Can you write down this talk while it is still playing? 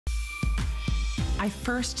I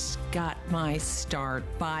first got my start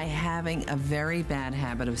by having a very bad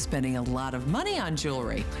habit of spending a lot of money on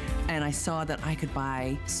jewelry. And I saw that I could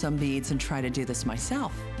buy some beads and try to do this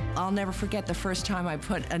myself. I'll never forget the first time I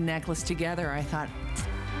put a necklace together. I thought,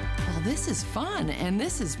 well, this is fun and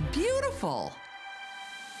this is beautiful.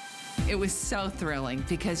 It was so thrilling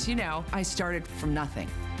because, you know, I started from nothing.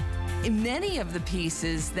 Many of the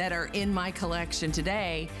pieces that are in my collection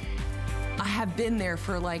today, I have been there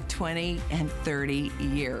for like 20 and 30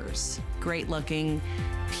 years. Great looking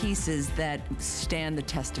pieces that stand the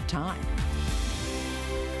test of time.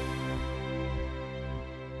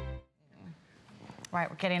 Right,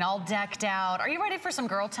 we're getting all decked out. Are you ready for some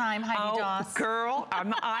girl time, Heidi Daus? Oh, girl,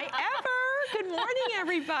 am I ever? Good morning,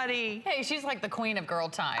 everybody. Hey, she's like the queen of girl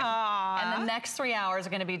time. And the next 3 hours are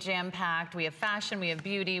gonna be jam-packed. We have fashion, we have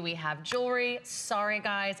beauty, we have jewelry. Sorry,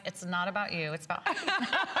 guys, it's not about you, it's about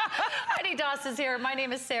Heidi Daus is here. My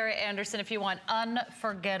name is Sarah Anderson. If you want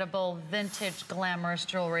unforgettable, vintage, glamorous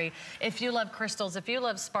jewelry, if you love crystals, if you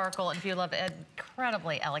love sparkle, if you love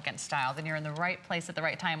incredibly elegant style, then you're in the right place at the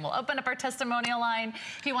right time. We'll open up our testimonial line.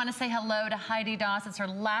 If you want to say hello to Heidi Daus, it's her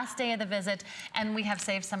last day of the visit, and we have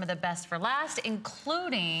saved some of the best for last,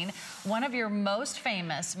 including one of your most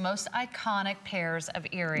famous, most iconic pairs of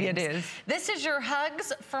earrings. It is. This is your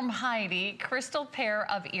Hugs from Heidi crystal pair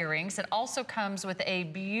of earrings. It also comes with a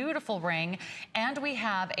beautiful ring, and we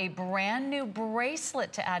have a brand new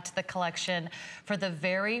bracelet to add to the collection for the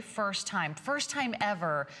very first time. First time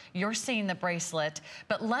ever you're seeing the bracelet.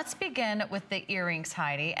 But let's begin with the earrings,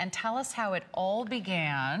 Heidi, and tell us how it all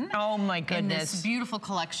began. Oh my goodness. In this beautiful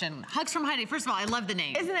collection. Hugs from Heidi. First of all, I love the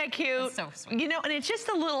name. Isn't that cute? That's so sweet. You know, and it's just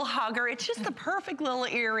a little hugger. It's just the perfect little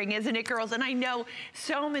earring, isn't it, girls? And I know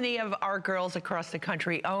so many of our girls across the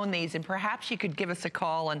country own these, and perhaps you could give us a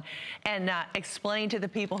call and explain to the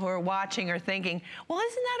people who are watching or thinking, well,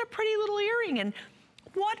 isn't that a pretty little earring? And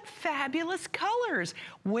what fabulous colors.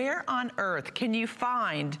 Where on earth can you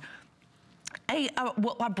find a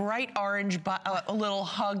bright orange, a little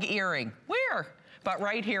hug earring? Where? But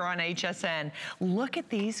right here on HSN. Look at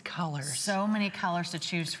these colors. So many colors to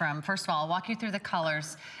choose from. First of all, I'll walk you through the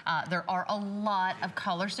colors. There are a lot of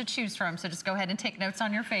colors to choose from, so just go ahead and take notes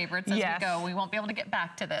on your favorites as we go. We won't be able to get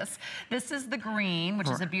back to this. This is the green, which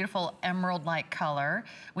is a beautiful emerald-like color.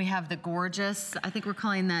 We have the gorgeous, I think we're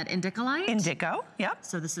calling that indigo light. Indigo, yep.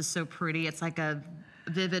 So this is so pretty. It's like a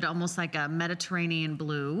vivid, almost like a Mediterranean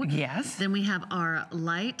blue. Yes. Then we have our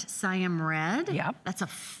light Siam red. Yep. That's a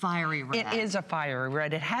fiery red. It is a fiery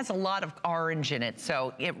red. It has a lot of orange in it,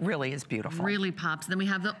 so it really is beautiful. Really pops. Then we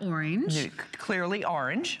have the orange. Clearly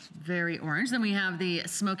orange. Very orange. Then we have the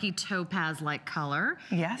smoky topaz-like color.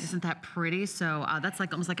 Yes. Isn't that pretty? So that's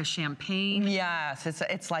like almost like a champagne. Yes,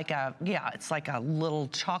 it's like a little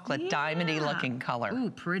chocolate diamondy looking color. Ooh,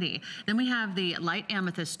 pretty. Then we have the light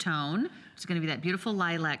amethyst tone. It's going to be that beautiful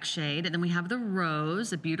lilac shade. And then we have the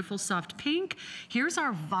rose, a beautiful soft pink. Here's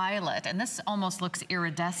our violet, and this almost looks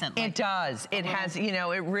iridescent. It does. It has, you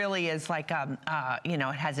know, it really is like, you know,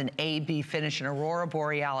 it has an AB finish, an Aurora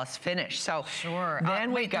Borealis finish. So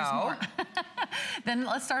then we go. Then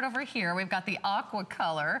let's start over here. We've got the aqua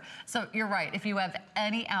color. So you're right. If you have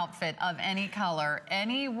any outfit of any color,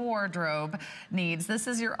 any wardrobe needs, this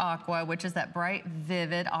is your aqua, which is that bright,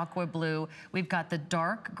 vivid aqua blue. We've got the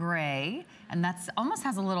dark gray, and that's almost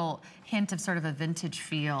has a little hint of sort of a vintage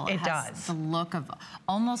feel. It has does. The look of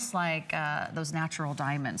almost like those natural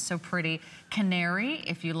diamonds. So pretty. Canary,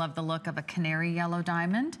 if you love the look of a canary yellow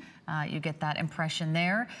diamond, you get that impression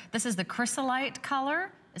there. This is the chrysolite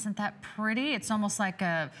color. Isn't that pretty? It's almost like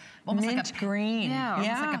a mint green. Yeah,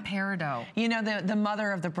 almost like a peridot. You know, the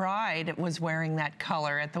mother of the bride was wearing that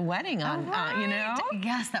color at the wedding on, you know?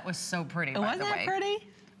 Yes, that was so pretty, by the way. Wasn't that pretty?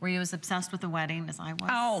 Were you as obsessed with the wedding as I was?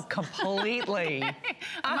 Oh, completely.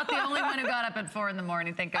 I'm not the only one who got up at 4 in the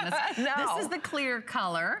morning, thank goodness. No. This is the clear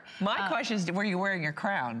color. My question is, were you wearing your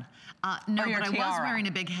crown? No, but I was wearing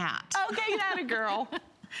a big hat. Okay, that a girl.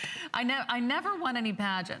 I never won any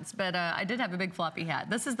pageants, but I did have a big floppy hat.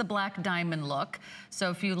 This is the black diamond look. So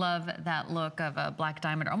if you love that look of a black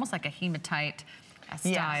diamond, or almost like a hematite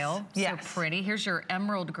style, so pretty. Here's your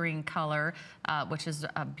emerald green color, which is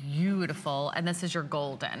beautiful, and this is your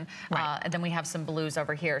golden. And then we have some blues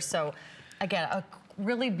over here. So again, a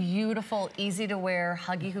really beautiful, easy to wear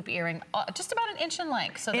huggy hoop earring, just about 1 inch in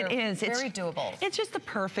length. So they're very doable. It's just the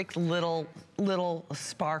perfect little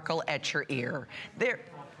sparkle at your ear.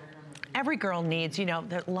 every girl needs, you know,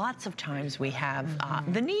 lots of times we have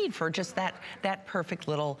the need for just that perfect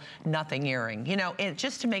little nothing earring, you know,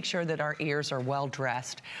 just to make sure that our ears are well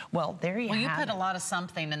dressed. Well, there you have it. Well, you put a lot of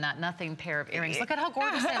something in that nothing pair of earrings. Look at how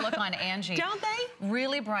gorgeous they look on Angie. Don't they?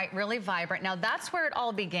 Really bright, really vibrant. Now, that's where it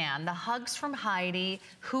all began. The Hugs from Heidi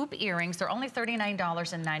hoop earrings. They're only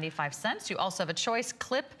 $39.95. You also have a choice,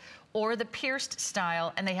 clip or the pierced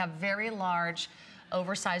style, and they have very large,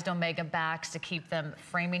 oversized omega backs to keep them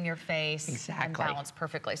framing your face and balanced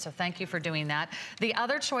perfectly. So thank you for doing that. The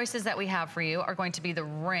other choices that we have for you are going to be the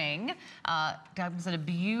ring. Comes in a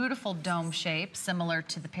beautiful dome shape, similar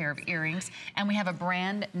to the pair of earrings. And we have a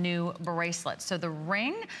brand new bracelet. So the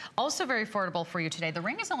ring, also very affordable for you today. The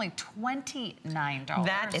ring is only $29.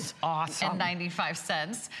 That is awesome. And 95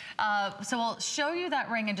 cents. So we'll show you that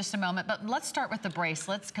ring in just a moment, but let's start with the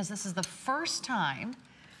bracelets, because this is the first time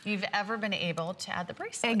you've ever been able to add the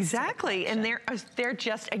bracelets. Exactly, and they're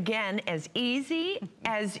just, again, as easy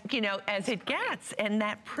as, you know, as it gets, and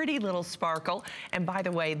that pretty little sparkle. And by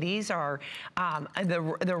the way, these are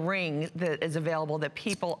the ring that is available that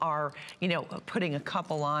people are, you know, putting a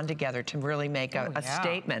couple on together to really make a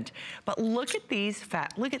statement. But look at these,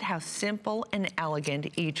 look at how simple and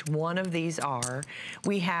elegant each one of these are.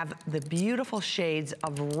 We have the beautiful shades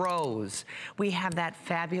of rose. We have that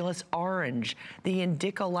fabulous orange, the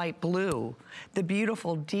indigo light blue, the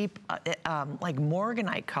beautiful deep like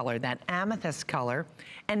morganite color, that amethyst color,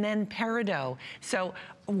 and then peridot. So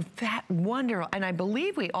that wonderful, and I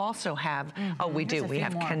believe we also have, we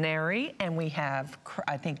have canary, and we have,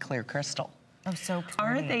 I think, clear crystal. Oh, so pretty.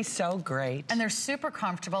 Aren't they so great? And they're super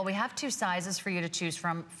comfortable. We have 2 sizes for you to choose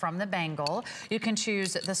from the bangle. You can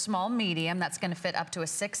choose the small medium. That's going to fit up to a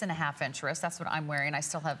 6.5-inch wrist. That's what I'm wearing. I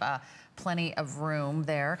still have plenty of room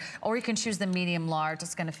there. Or you can choose the medium large.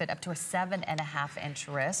 It's going to fit up to a 7.5-inch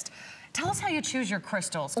wrist. Tell us how you choose your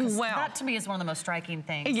crystals, because that to me is one of the most striking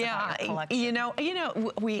things about your collection. You know,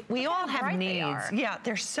 we all have needs. Yeah,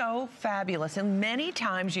 they're so fabulous. And many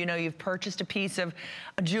times, you know, you've purchased a piece of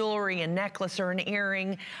jewelry, a necklace or an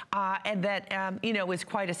earring, and that, you know, is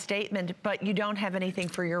quite a statement, but you don't have anything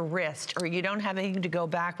for your wrist, or you don't have anything to go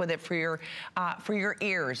back with it for your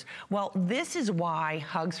ears. Well, this is why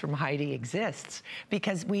Hugs from Heidi exists,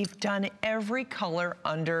 because we've done every color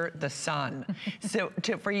under the sun. So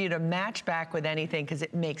for you to match back with anything, because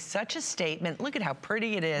it makes such a statement. Look at how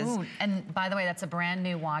pretty it is. Ooh, and by the way, that's a brand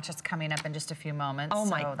new watch that's coming up in just a few moments. Oh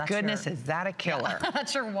my goodness, is that a killer?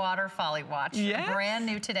 That's your water folly watch. Yes. Brand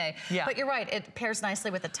new today. Yeah. But you're right, it pairs nicely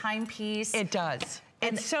with a timepiece. It does.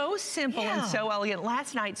 It's so simple and so elegant.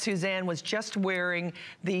 Last night, Suzanne was just wearing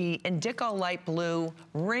the indigo light blue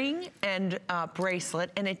ring and bracelet,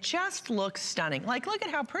 and it just looks stunning. Like, look at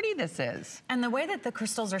how pretty this is. And the way that the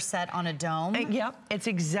crystals are set on a dome. Yep, it's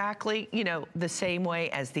exactly, you know, the same way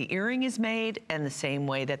as the earring is made and the same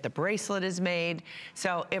way that the bracelet is made.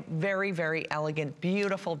 So very, very elegant,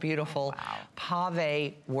 beautiful, beautiful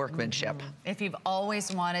pave workmanship. If you've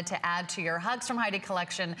always wanted to add to your Hugs from Heidi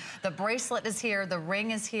collection, the bracelet is here, the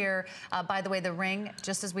ring is here. By the way, the ring,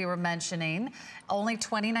 just as we were mentioning, only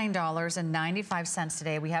 $29.95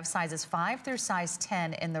 today. We have sizes 5 through size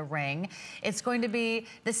 10 in the ring. It's going to be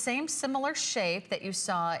the same similar shape that you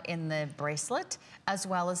saw in the bracelet, as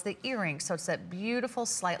well as the earring. So it's that beautiful,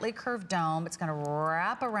 slightly curved dome. It's going to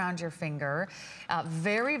wrap around your finger.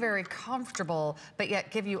 Very, very comfortable, but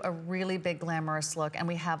yet give you a really big, glamorous look. And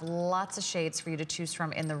we have lots of shades for you to choose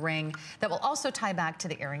from in the ring that will also tie back to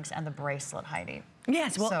the earrings and the bracelet, Heidi.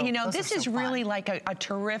 Yes, well, so, you know, this is really like a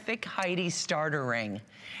terrific Heidi starter ring,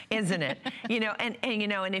 isn't it? You know, and you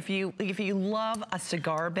know, and if you love a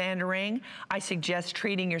cigar band ring, I suggest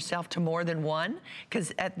treating yourself to more than one,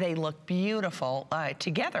 because they look beautiful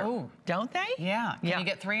together. Ooh. Don't they? Yeah. Can you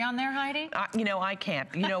get 3 on there, Heidi? You know, I can't.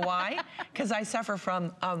 You know why? Because I suffer from,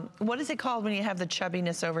 what is it called when you have the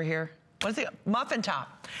chubbiness over here? What is it? Muffin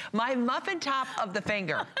top. My muffin top of the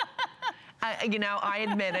finger. You know, I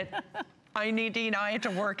admit it. I need to, you know, I have to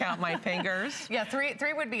work out my fingers. Yeah,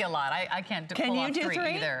 three would be a lot. I can't pull off 3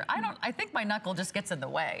 either. I think my knuckle just gets in the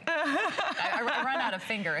way. I run out of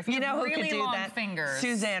finger. If you know who really could do long that? Fingers,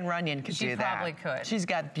 Suzanne Runyon could do that. She probably could. She's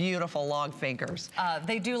got beautiful long fingers.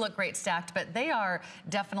 They do look great stacked, but they are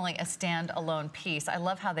definitely a standalone piece. I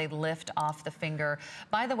love how they lift off the finger.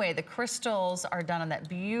 By the way, the crystals are done on that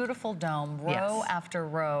beautiful dome, row after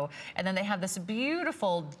row, and then they have this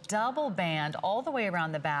beautiful double band all the way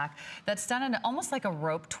around the back that's it's done in almost like a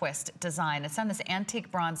rope twist design. It's done this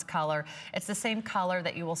antique bronze color. It's the same color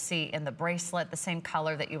that you will see in the bracelet, the same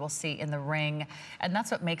color that you will see in the ring. And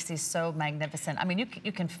that's what makes these so magnificent. I mean,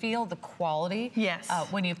 you can feel the quality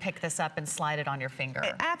when you pick this up and slide it on your finger.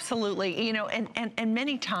 Absolutely. You know, and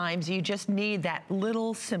many times you just need that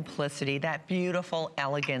little simplicity, that beautiful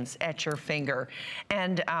elegance at your finger.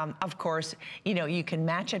 And of course, you know, you can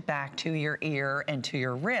match it back to your ear and to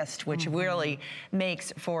your wrist, which really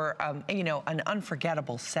makes for, you know, an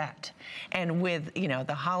unforgettable set. And with, you know,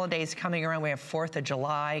 the holidays coming around, we have 4th of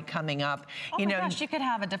July coming up. Oh my gosh, you could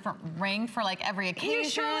have a different ring for like every occasion, you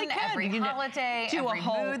surely could. every holiday, every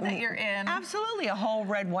mood that you're in. Absolutely, a whole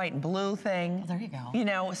red, white, and blue thing. Oh, there you go. You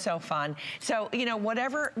know, so fun. So, you know,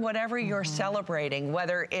 whatever you're celebrating,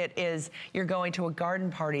 whether it is you're going to a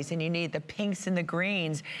garden parties and you need the pinks and the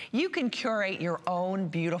greens, you can curate your own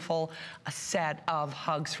beautiful set of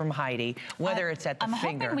hugs from Heidi, whether it's at the finger.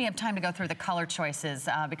 I'm hoping we have time to go through the color choices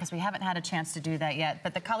because we haven't had a chance to do that yet,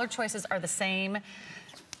 but the color choices are the same.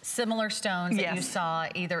 Similar stones that you saw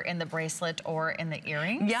either in the bracelet or in the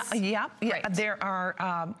earrings? Yeah. There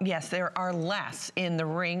are, yes, there are less in the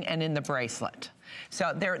ring and in the bracelet.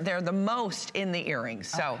 So they're the most in the earrings.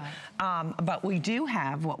 So, but we do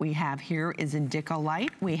have, what we have here is indigo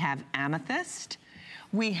light. We have amethyst.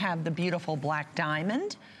 We have the beautiful black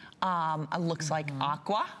diamond. It looks like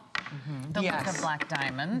aqua. The look of black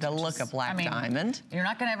diamond. The look of black diamond. You're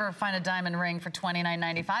not going to ever find a diamond ring for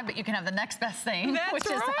 $29.95, but you can have the next best thing, which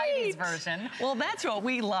is Heidi's version. Well, that's what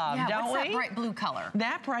we love, don't we? What's that bright blue color?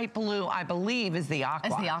 That bright blue, I believe, is the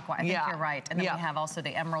aqua. Is the aqua. I think you're right. And then we have also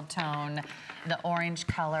the emerald tone, the orange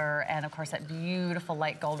color, and of course that beautiful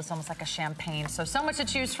light gold. It's almost like a champagne. So much to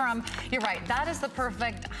choose from. You're right. That is the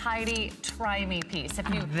perfect Heidi Try Me piece. If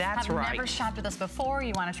you have never shopped with us before,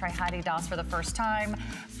 you want to try Heidi Daus for the first time,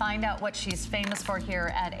 find out what she's famous for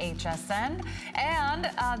here at HSN.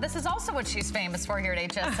 And this is also what she's famous for here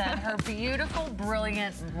at HSN, her beautiful,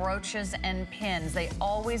 brilliant brooches and pins. They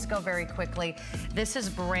always go very quickly. This is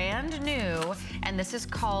brand new, and this is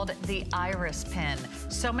called the Iris pin.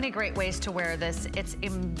 So many great ways to wear this. It's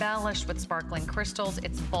embellished with sparkling crystals.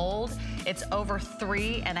 It's bold. It's over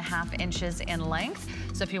 3.5 inches in length.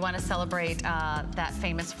 So if you want to celebrate that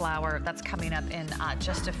famous flower, that's coming up in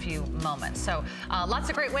just a few moments. So lots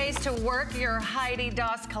of great ways to work your Heidi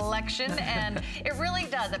Daus collection, and it really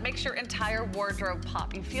does. It makes your entire wardrobe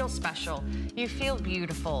pop. You feel special. You feel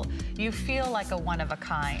beautiful. You feel like a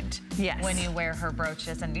one-of-a-kind when you wear her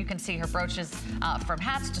brooches. And you can see her brooches from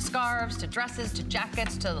hats to scarves to dresses to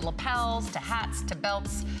jackets to lapels to hats to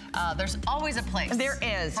belts. There's always a place. There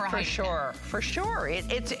is, for sure. For sure.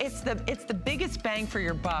 It's the biggest bang for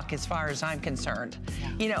your buck as far as I'm concerned.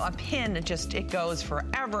 You know, a pin, it goes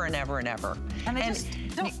forever and ever and ever. And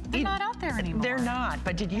they're not out there anymore. They're not,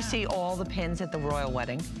 but did you see all the pins at the royal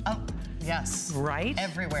wedding? Oh, yes. Right?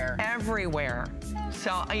 Everywhere. Everywhere.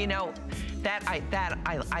 So, you know,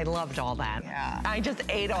 I loved all that. Yeah. I just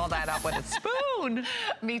ate all that up with a spoon.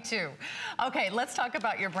 Me too. Okay, let's talk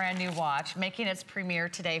about your brand new watch, making its premiere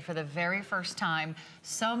today for the very first time.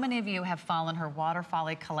 So many of you have followed her Water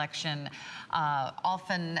Folly collection.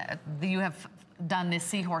 Often you have done this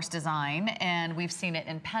seahorse design, and we've seen it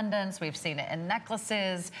in pendants, we've seen it in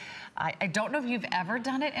necklaces. I don't know if you've ever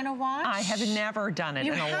done it in a watch. I have never done it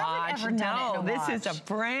in a watch. You haven't ever done it in a watch. This is a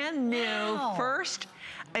brand new first.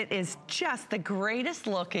 It is just the greatest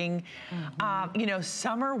looking, you know,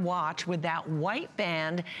 summer watch with that white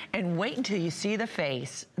band, and wait until you see the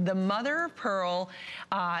face. The mother of pearl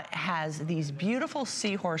has these beautiful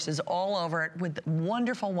seahorses all over it with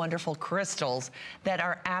wonderful, wonderful crystals that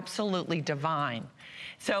are absolutely divine.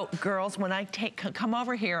 So girls, when I come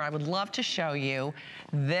over here, I would love to show you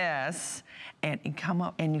this, and come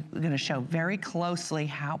up, and you're gonna show very closely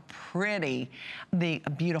how pretty the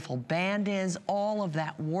beautiful band is, all of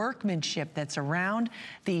that workmanship that's around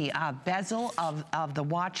the bezel of the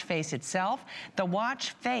watch face itself. The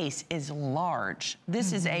watch face is large.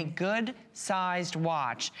 This is a good sized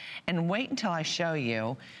watch. And wait until I show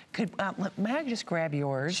you. May I just grab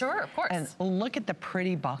yours? Sure, of course. And look at the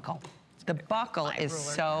pretty buckle. The buckle is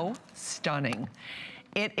so stunning.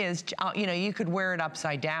 It is, you know, you could wear it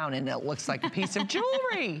upside down and it looks like a piece of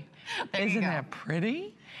jewelry. Isn't that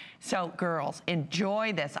pretty? So girls,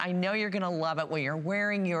 enjoy this. I know you're gonna love it when you're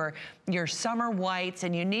wearing your summer whites,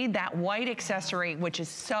 and you need that white accessory, which is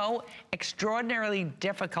so extraordinarily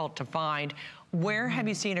difficult to find. Where have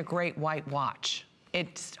you seen a great white watch?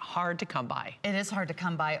 it's hard to come by. It is hard to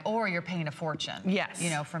come by, or you're paying a fortune. Yes. You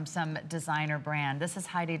know, from some designer brand. This is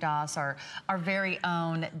Heidi Daus, our very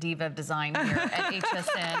own diva of design here at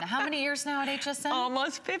HSN. How many years now at HSN?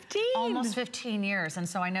 Almost 15. Almost 15 years. And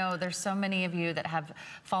so I know there's so many of you that have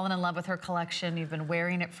fallen in love with her collection. You've been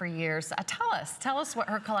wearing it for years. Tell us what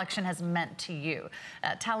her collection has meant to you.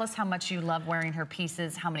 Tell us how much you love wearing her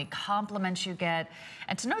pieces, how many compliments you get,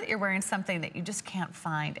 and to know that you're wearing something that you just can't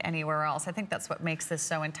find anywhere else. I think that's what makes this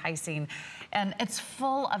so enticing. And it's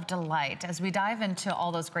full of delight. As we dive into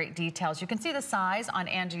all those great details, you can see the size on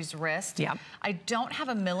Angie's wrist. Yep. I don't have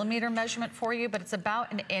a millimeter measurement for you, but it's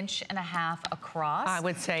about 1.5 inches across. I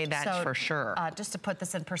would say that for sure. Just to put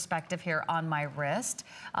this in perspective here on my wrist.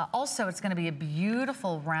 Also, it's gonna be a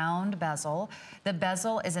beautiful round bezel. The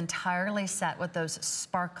bezel is entirely set with those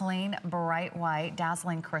sparkling, bright white,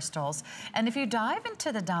 dazzling crystals. And if you dive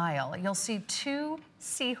into the dial, you'll see 2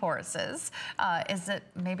 seahorses. Is it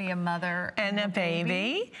maybe a mother and a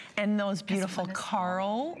baby? And those beautiful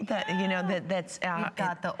coral that, you know, that's... You've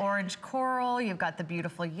got the orange coral, you've got the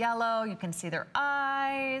beautiful yellow, you can see their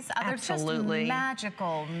eyes. Absolutely. They're just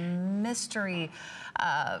magical, mystery,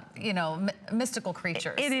 you know, mystical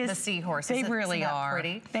creatures. It is. The seahorses. They really are.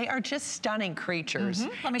 Pretty? They are just stunning creatures.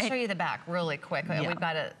 Let me show you the back really quick. Yeah. We've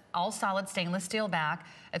got a all solid stainless steel back.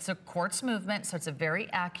 It's a quartz movement, so it's a very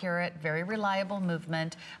accurate, very reliable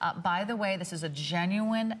movement. By the way, this is a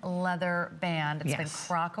genuine leather band. It's been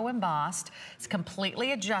Croco embossed. It's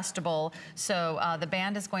completely adjustable, so the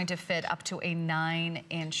band is going to fit up to a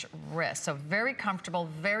 9-inch wrist. So very comfortable,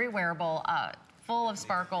 very wearable, full of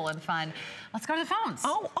sparkle and fun. Let's go to the phones.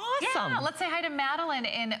 Oh, awesome. Yeah, let's say hi to Madeline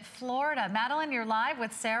in Florida. Madeline, you're live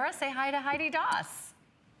with Sarah. Say hi to Heidi Daus.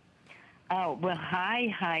 Oh, well, hi,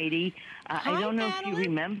 Heidi. Hi, I don't know Madeline. if you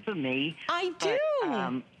remember me. I do.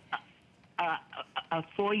 But,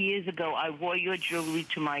 4 years ago, I wore your jewelry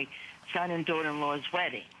to my son and daughter-in-law's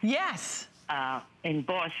wedding. Yes. In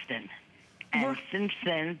Boston. And since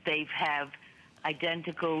then, they have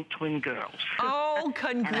identical twin girls. Oh,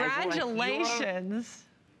 congratulations.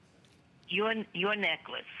 Your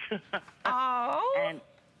necklace. Oh. And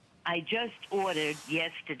I just ordered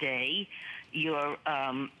yesterday your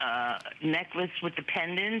necklace with the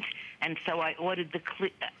pendant, and so I ordered the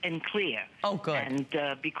in clear. Oh, good. And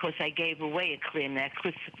because I gave away a clear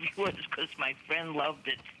necklace of yours because my friend loved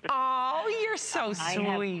it. Oh, you're so sweet.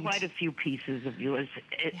 I have quite a few pieces of yours.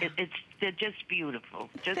 They're just beautiful.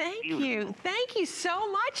 Just Thank beautiful. you. Thank you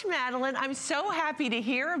so much, Madeline. I'm so happy to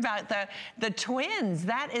hear about the twins.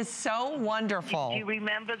 That is so wonderful. Do you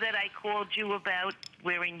remember that I called you about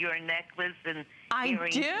wearing your necklace and I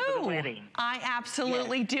earrings for the wedding? I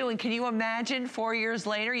absolutely do. And can you imagine 4 years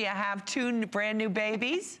later you have 2 brand new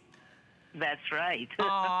babies? That's right.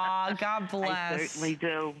 Aw, God bless. I certainly do.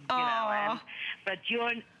 You know, but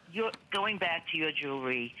you're going back to your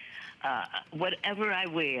jewelry. Whatever I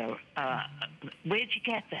wear, where'd you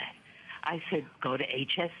get that? I said, go to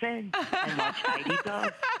HSN and watch Heidi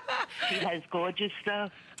Daus. She has gorgeous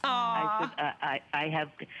stuff. I said, I have,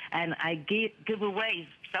 and I give away.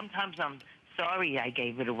 Sometimes I'm sorry I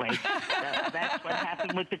gave it away. That's what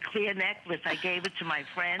happened with the clear necklace. I gave it to my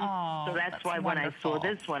friend. So that's why when I saw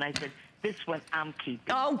this one, I said, this one I'm keeping.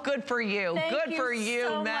 Oh, good for you. Good for you,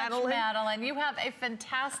 so Madeline. much, Madeline. You have a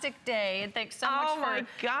fantastic day, and thanks so much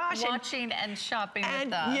for watching and shopping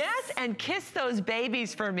with us. Yes, and kiss those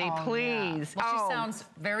babies for me, please. Yeah. Well, she sounds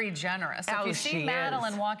very generous. If you see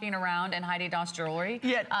Madeline walking around in Heidi Daus jewelry,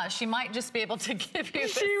 she might just be able to give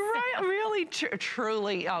you really,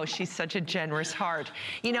 truly, she's such a generous heart.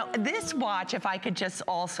 You know, this watch, if I could just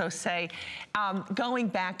also say, going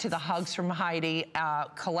back to the Hugs from Heidi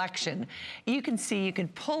collection, you can see, you can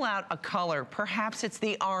pull out a color. Perhaps it's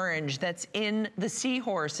the orange that's in the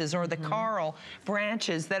seahorses or the coral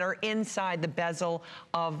branches that are inside the bezel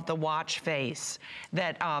of the watch face.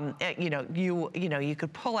 That you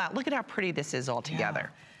could pull out. Look at how pretty this is all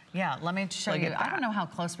together. Yeah, let me show you. I don't know how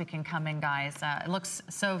close we can come in, guys. It looks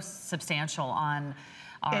so substantial on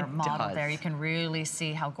our model there. You can really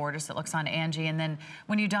see how gorgeous it looks on Angie. And then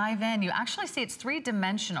when you dive in, you actually see it's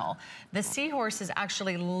 3-dimensional. The seahorses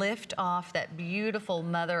actually lift off that beautiful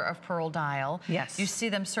mother of pearl dial. Yes. You see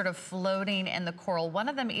them sort of floating in the coral. One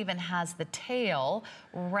of them even has the tail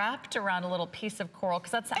wrapped around a little piece of coral,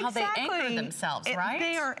 because that's how they anchor themselves, right?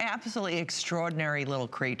 They are absolutely extraordinary little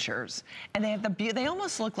creatures. And they have they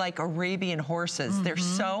almost look like Arabian horses. They're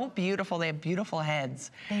so beautiful. They have beautiful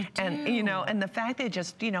heads. They do. And, and the fact they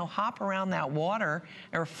just hop around that water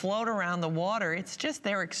or float around the water, it's just,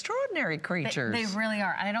 they're extraordinary creatures. They really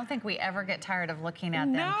are. And I don't think we ever get tired of looking at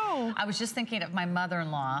them. No. I was just thinking of my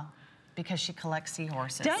mother-in-law. because she collects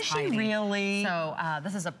seahorses. Does she Heidi. really? So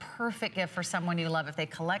this is a perfect gift for someone you love. If they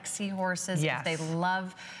collect seahorses, yes. if they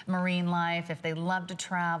love marine life, if they love to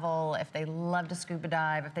travel, if they love to scuba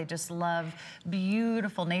dive, if they just love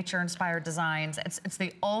beautiful nature-inspired designs. It's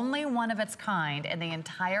the only one of its kind in the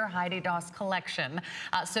entire Heidi Daus collection.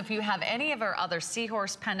 So if you have any of our other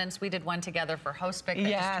seahorse pendants, we did one together for Hospic that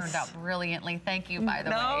yes. just turned out brilliantly. Thank you, by the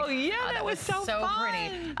way. Oh, yeah, that was so fun.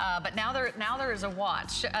 Pretty. But now there is a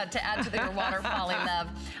watch to add to your waterfalling love.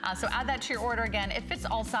 So add that to your order again. It fits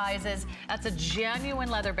all sizes. That's a genuine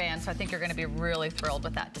leather band, so I think you're going to be really thrilled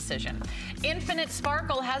with that decision. Infinite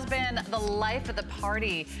Sparkle has been the life of the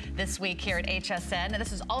party this week here at HSN. And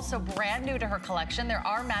this is also brand new to her collection. There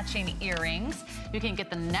are matching earrings. You can get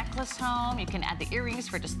the necklace home. You can add the earrings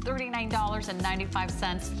for just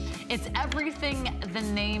 $39.95. It's everything the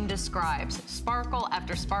name describes. Sparkle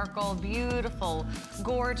after sparkle, beautiful,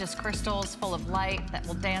 gorgeous crystals full of light that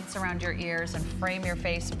will dance around your ears and frame your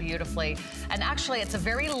face beautifully. And actually, it's a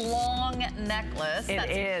very long necklace. It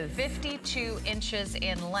is. 52 inches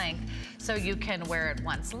in length. So you can wear it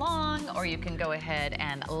once long, or you can go ahead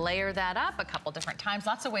and layer that up a couple different times.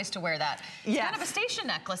 Lots of ways to wear that. It's yes. kind of a station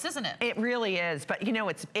necklace, isn't it? It really is, but you know,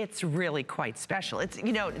 it's really quite special. It's,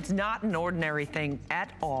 you know, it's not an ordinary thing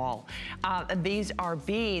at all. These are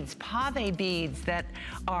beads, pave beads that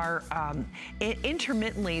are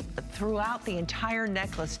intermittently throughout the entire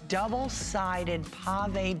necklace, double-sided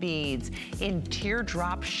pave beads in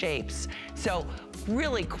teardrop shapes. So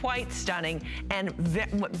really quite stunning and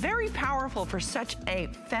very powerful for such a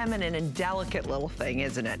feminine and delicate little thing,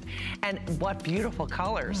 isn't it? And what beautiful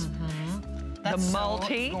colors. That's the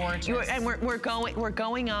multi, so gorgeous. And we're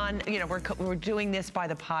going on. You know, we're doing this by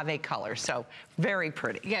the pave color, so very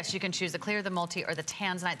pretty. Yes, you can choose the clear, the multi, or the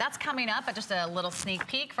tanzanite. That's coming up. Just a little sneak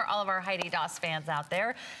peek for all of our Heidi Daus fans out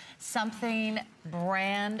there. Something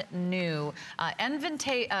brand new.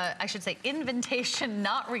 I should say invitation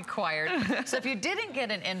not required. So if you didn't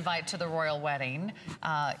get an invite to the royal wedding,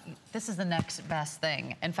 this is the next best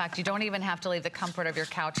thing. In fact, you don't even have to leave the comfort of your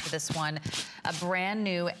couch for this one. A brand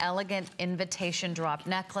new, elegant invitation drop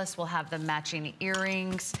necklace will have the matching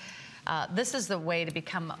earrings. This is the way to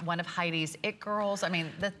become one of Heidi's it girls. I mean,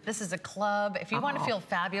 this is a club. If you want to feel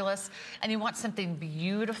fabulous and you want something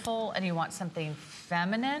beautiful and you want something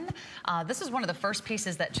feminine, this is one of the first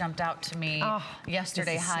pieces that jumped out to me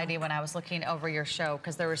yesterday, Heidi, when I was looking over your show,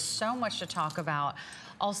 because there was so much to talk about.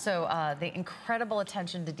 Also, the incredible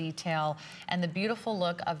attention to detail and the beautiful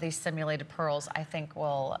look of these simulated pearls, I think,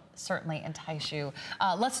 will certainly entice you.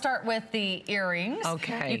 Let's start with the earrings.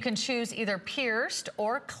 Okay. You can choose either pierced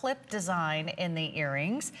or clip design in the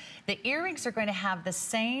earrings. The earrings are going to have the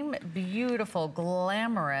same beautiful,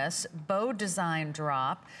 glamorous bow design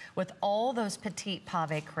drop with all those petite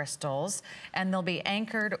pave crystals, and they'll be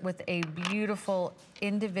anchored with a beautiful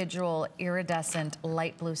individual iridescent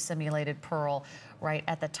light blue simulated pearl right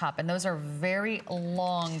at the top. And those are very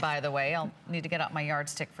long, by the way. I'll need to get out my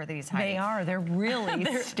yardstick for these, Heidi. They are. They're really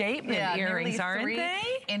statement earrings, aren't they?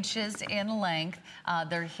 3 inches in length.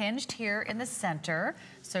 They're hinged here in the center.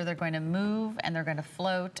 So they're going to move and they're going to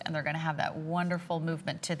float and they're going to have that wonderful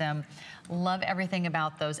movement to them. Love everything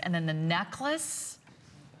about those. And then the necklace,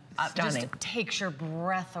 stunning. Just takes your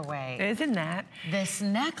breath away. Isn't that? This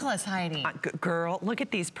necklace, Heidi. Girl, look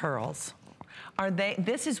at these pearls.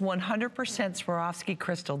 This is 100% Swarovski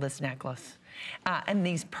crystal, this necklace. And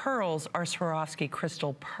these pearls are Swarovski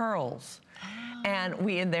crystal pearls.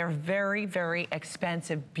 And they're very, very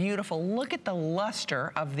expensive, beautiful. Look at the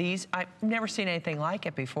luster of these. I've never seen anything like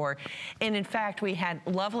it before. And in fact, we had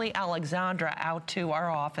lovely Alexandra out to our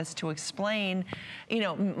office to explain, you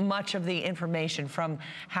know, much of the information from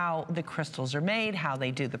how the crystals are made, how they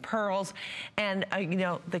do the pearls. And, you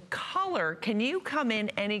know, the color, can you come in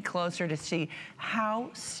any closer to see how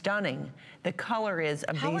stunning the color is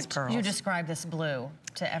of these pearls? How would you describe this blue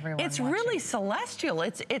to everyone It's watching? really celestial.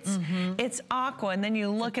 It's aqua, and then you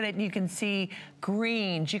look at it and you can see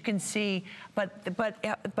greens. You can see,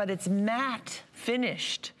 but it's matte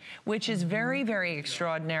finished, which is very, very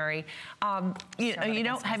extraordinary. You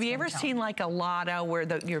know, have you ever seen like a lotto where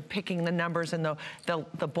you're picking the numbers and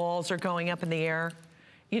the balls are going up in the air?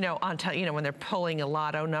 You know, when they're pulling a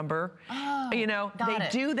lotto number. You know, they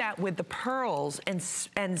do that with the pearls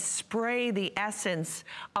and spray the essence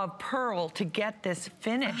of pearl to get this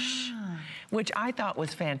finish, which I thought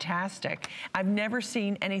was fantastic. I've never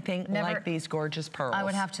seen anything like these gorgeous pearls. I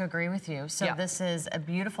would have to agree with you. So this is a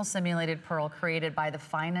beautiful simulated pearl created by the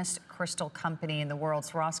finest crystal company in the world.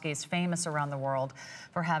 Swarovski is famous around the world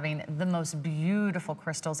for having the most beautiful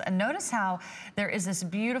crystals. And notice how there is this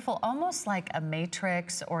beautiful, almost like a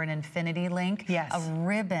matrix or an infinity link, yes, a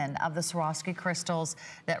ribbon of the Swarovski crystals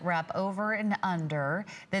that wrap over and under.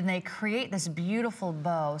 Then they create this beautiful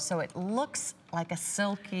bow, so it looks like a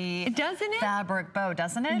silky fabric bow,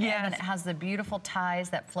 doesn't it? Yes. And then it has the beautiful ties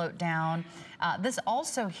that float down. This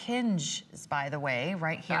also hinges, by the way,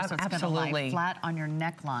 right here, so it's going to lie flat on your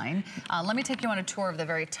neckline. Let me take you on a tour of the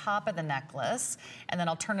very top of the necklace, and then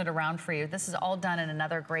I'll turn it around for you. This is all done in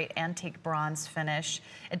another great antique bronze finish.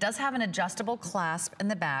 It does have an adjustable clasp in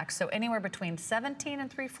the back, so anywhere between 17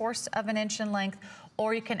 3/4 of an inch in length,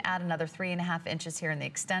 or you can add another 3.5 inches here in the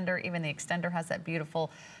extender. Even the extender has that beautiful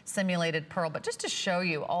simulated pearl. But just to show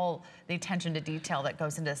you all the attention to detail that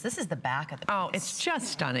goes into this, this is the back of the piece. Oh, it's just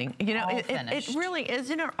stunning. You know, it really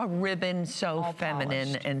isn't a ribbon so all feminine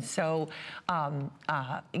polished. And so,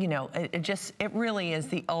 you know, it really is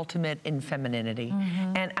the ultimate in femininity.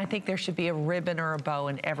 Mm-hmm. And I think there should be a ribbon or a bow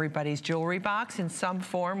in everybody's jewelry box in some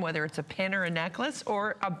form, whether it's a pin or a necklace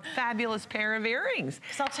or a fabulous pair of earrings.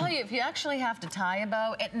 So I'll tell you, if you actually have to tie a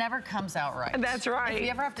bow, it never comes out right. That's right. If you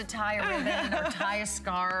ever have to tie a ribbon or tie a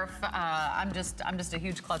scarf, I'm just a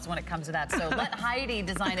huge klutz when it comes to that. So let Heidi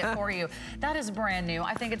design it for you. That is brand new.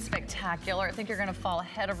 I think it's spectacular. I think you're going to fall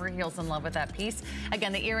head over heels in love with that piece.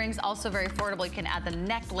 Again, the earrings also very affordable. You can add the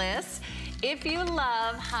necklace. If you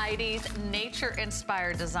love Heidi's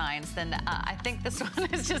nature-inspired designs, then I think this one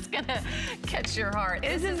is just gonna catch your heart.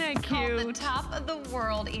 Isn't that cute? Called the Top of the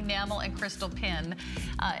World Enamel and Crystal Pin.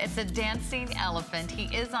 It's a dancing elephant. He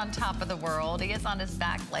is on top of the world. He is on his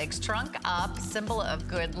back legs, trunk up, symbol of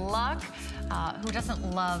good luck. Who doesn't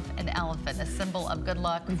love an elephant? A symbol of good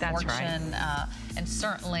luck, fortune, and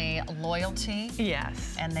certainly loyalty.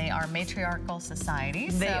 Yes. And they are matriarchal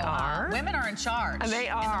societies. They are. Women are in charge. They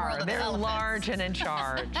are. They're large and in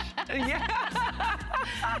charge. Yeah.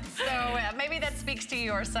 So maybe that speaks to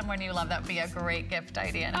you or someone you love. That would be a great gift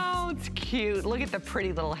idea. Oh, it's cute. Look at the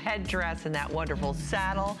pretty little headdress and that wonderful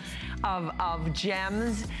saddle of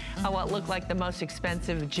gems. What look like the most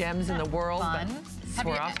expensive gems in the world. Fun.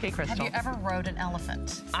 Swarovski crystal. Have you ever rode an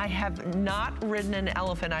elephant? I have not ridden an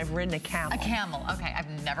elephant. I've ridden a camel. A camel. Okay, I've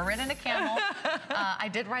never ridden a camel. I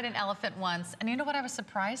did ride an elephant once, and you know what I was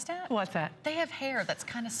surprised at? What's that? They have hair that's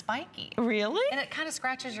kind of spiky. Really? And it kind of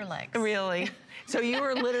scratches your legs. Really? So you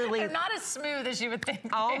were literally... They're not as smooth as you would think.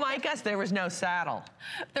 Oh my gosh, there was no saddle.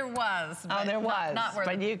 There was. Oh, there was. Not where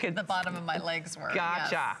but you could... the bottom of my legs were. Gotcha,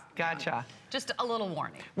 yes. Gotcha. Just a little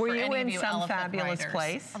warning. Were you in some fabulous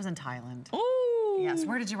place? I was in Thailand. Ooh. Yes,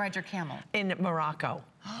 where did you ride your camel? In Morocco.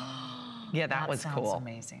 Yeah, that was cool. That sounds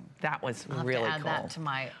amazing. That was I'll have really to add cool. that to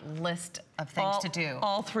my list of things to do.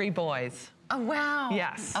 All 3 boys. Oh, wow.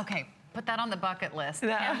 Yes. Okay. Put that on the bucket list.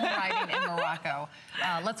 Camel riding in Morocco.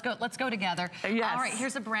 Let's go together. Yes. All right,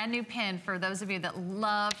 here's a brand new pin for those of you that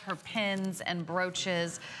love her pins and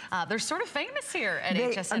brooches. They're sort of famous here at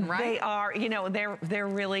HSN, right? They are. You know, they're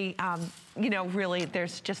really, you know, really,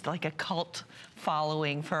 there's just like a cult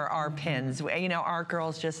following for our pins. You know, our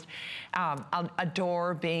girls just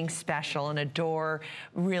adore being special and adore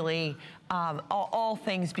really all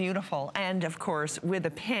things beautiful. And of course, with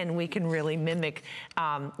a pin, we can really mimic,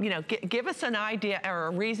 you know, give us an idea or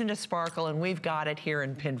a reason to sparkle, and we've got it here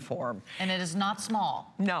in pin form. And it is not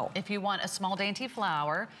small. No. If you want a small dainty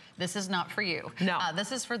flower, this is not for you. No.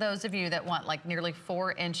 This is for those of you that want like nearly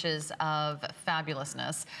 4 inches of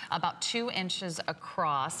fabulousness, about 2 inches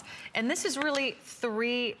across. And this is really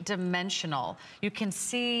 3-dimensional. You can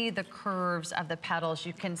see the curves of the petals.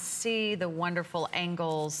 You can see the wonderful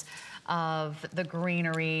angles of the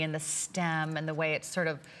greenery and the stem and the way it sort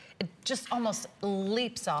of, it just almost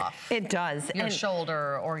leaps off. It does. Your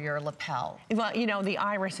shoulder or your lapel. Well, you know, the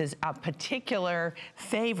iris is a particular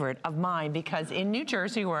favorite of mine because in New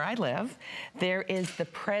Jersey, where I live, there is the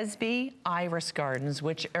Presby Iris Gardens,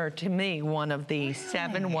 which are, to me, one of the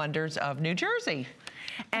 7 wonders of New Jersey.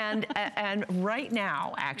 And right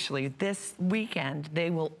now, actually, this weekend,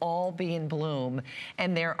 they will all be in bloom.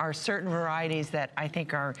 And there are certain varieties that I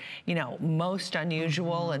think are, you know, most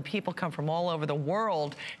unusual. And people come from all over the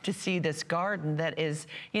world to see this garden that is,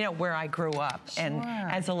 you know, where I grew up. Sure. And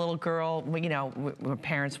as a little girl, you know, my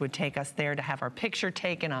parents would take us there to have our picture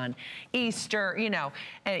taken on Easter, you know,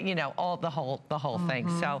 all the whole thing.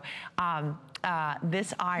 So,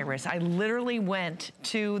 this iris, I literally went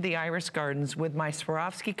to the Iris Gardens with my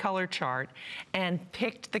Swarovski color chart and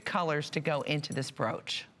picked the colors to go into this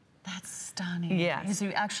brooch. That's stunning. Yes. Because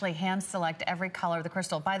you actually hand select every color of the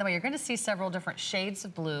crystal. By the way, you're going to see several different shades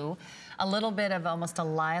of blue, a little bit of almost a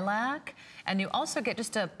lilac, and you also get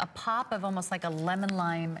just a pop of almost like a lemon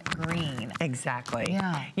lime green. Exactly.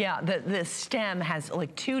 Yeah. Yeah, the stem has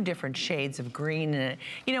like 2 different shades of green in it.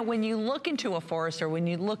 You know, when you look into a forest or when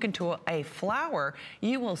you look into a flower,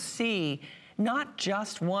 you will see not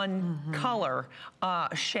just one color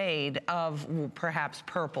shade of perhaps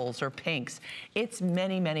purples or pinks. It's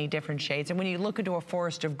many, many different shades. And when you look into a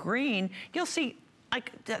forest of green, you'll see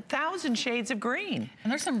like 1,000 shades of green.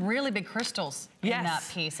 And there's some really big crystals in that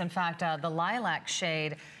piece. In fact, the lilac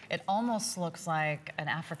shade, it almost looks like an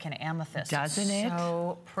African amethyst. Doesn't it?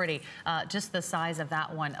 So pretty. Just the size of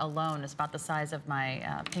that one alone is about the size of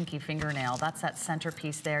my pinky fingernail. That's that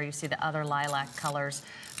centerpiece there. You see the other lilac colors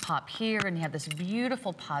pop here, and you have this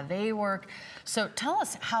beautiful pave work. So tell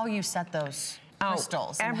us how you set those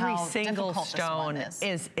crystals. Every single stone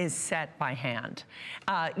is set by hand.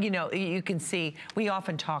 You know, you can see, we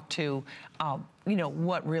often talk to, you know,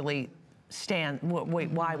 what really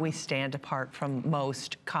why we stand apart from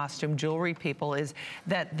most costume jewelry people is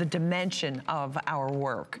that the dimension of our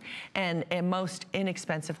work. And most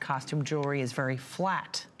inexpensive costume jewelry is very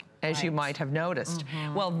flat, as you might have noticed.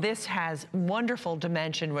 Well, this has wonderful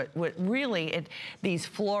dimension. What really, these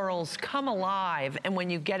florals come alive, and when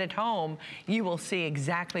you get it home, you will see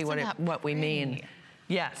exactly what we mean.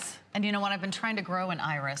 Yes. And you know what? I've been trying to grow an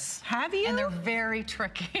iris. Have you? And they're very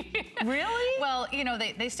tricky. Really? Well, you know,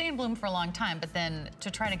 they stay in bloom for a long time, but then to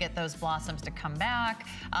try to get those blossoms to come back,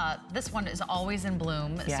 this one is always in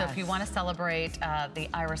bloom. Yes. So if you want to celebrate the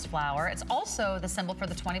iris flower, it's also the symbol for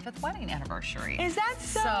the 25th wedding anniversary. Is that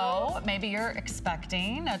so? So maybe you're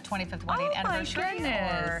expecting a 25th wedding anniversary. My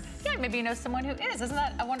goodness. Or yeah, maybe you know someone who is. Isn't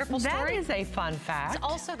that a wonderful story? That is a fun fact. It's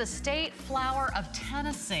also the state flower of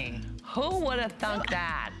Tennessee. Who would have thunk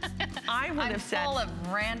that? I would have said. I'm full of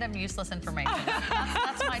random, useless information.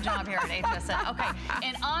 That's my job here at HSN. Okay,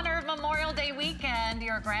 in honor of Memorial Day weekend,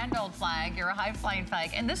 you're a grand old flag, you're a high-flying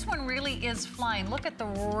flag, and this one really is flying. Look at the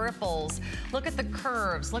ripples, look at the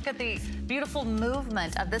curves, look at the beautiful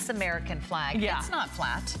movement of this American flag. Yeah. It's not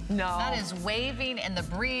flat. No. That is waving in the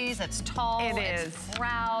breeze. It's tall. It's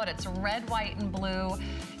proud. It's red, white, and blue.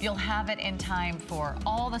 You'll have it in time for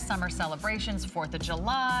all the summer celebrations, 4th of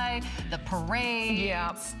July, the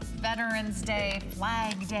parades, Veterans Day,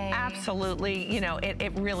 Flag Day. Absolutely. You know,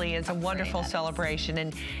 it really is a wonderful celebration.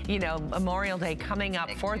 And, you know, Memorial Day coming up,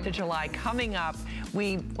 4th of July coming up.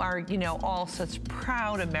 We are, you know, all such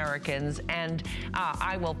proud Americans. And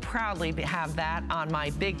I will proudly have that on my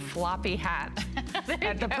big floppy hat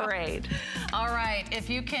at the parade. All right. If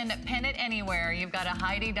you can pin it anywhere, you've got a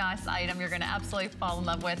Heidi Daus item you're going to absolutely fall in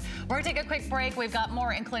love with. We're going to take a quick break. We've got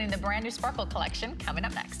more, including the brand new Sparkle collection, coming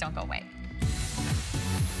up next. Don't go away.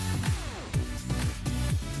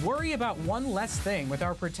 Worry about one less thing with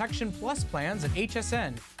our Protection Plus plans at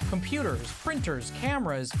HSN. Computers, printers,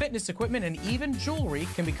 cameras, fitness equipment, and even jewelry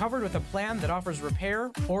can be covered with a plan that offers repair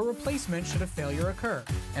or replacement should a failure occur.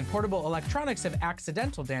 And portable electronics have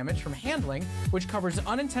accidental damage from handling, which covers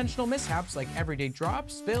unintentional mishaps like everyday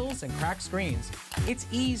drops, spills, and cracked screens. It's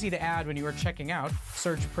easy to add when you are checking out.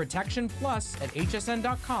 Search Protection Plus at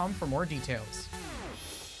hsn.com for more details.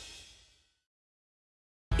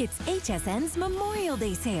 It's HSN's Memorial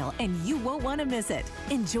Day sale, and you won't want to miss it.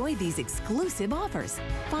 Enjoy these exclusive offers.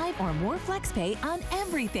 5 or more FlexPay on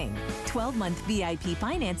everything. 12-month VIP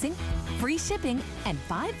financing, free shipping, and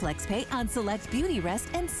 5 FlexPay on select Beauty Rest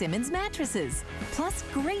and Simmons mattresses. Plus,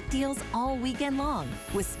 great deals all weekend long,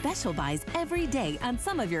 with special buys every day on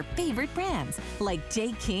some of your favorite brands, like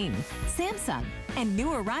J. King, Samsung, and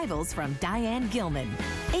new arrivals from Diane Gilman.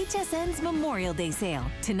 HSN's Memorial Day sale,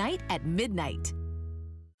 tonight at midnight.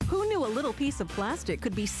 Who knew a little piece of plastic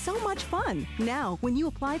could be so much fun? Now, when you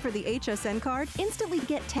apply for the HSN card, instantly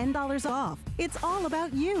get $10 off. It's all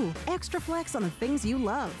about you. Extra flex on the things you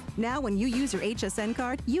love. Now, when you use your HSN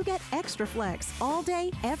card, you get extra flex all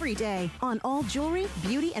day, every day on all jewelry,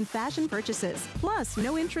 beauty, and fashion purchases. Plus,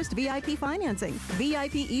 no interest VIP financing,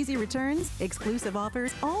 VIP easy returns, exclusive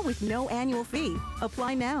offers, all with no annual fee.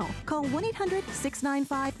 Apply now. Call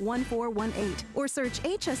 1-800-695-1418 or search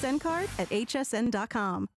HSN card at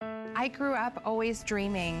hsn.com. I grew up always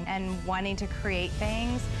dreaming and wanting to create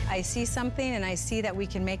things. I see something and I see that we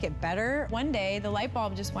can make it better. One day, the light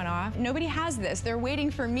bulb just went off. Nobody has this. They're waiting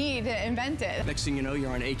for me to invent it. Next thing you know,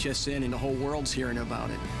 you're on HSN and the whole world's hearing about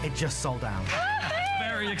it. It just sold out.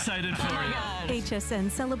 Very excited for you. HSN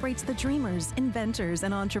celebrates the dreamers, inventors,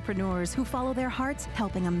 and entrepreneurs who follow their hearts,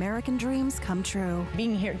 helping American dreams come true.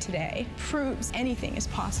 Being here today proves anything is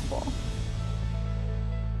possible.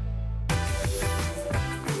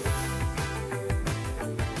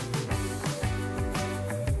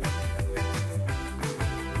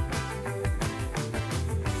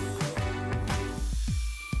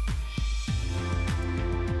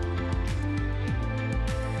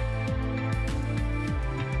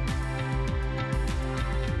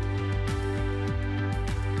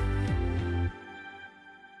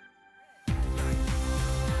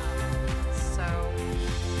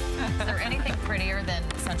 prettier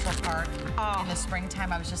than Central Park in the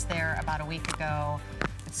springtime. I was just there about a week ago.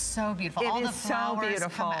 It's so beautiful. All the flowers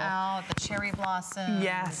come out, the cherry blossoms.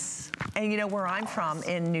 Yes. And you know where I'm from,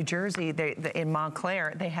 in New Jersey, in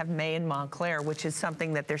Montclair, they have May in Montclair, which is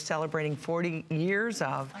something that they're celebrating 40 years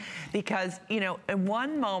of. Because, you know, in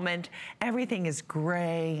one moment, everything is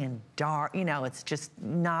gray and dark, you know, it's just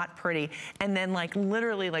not pretty. And then like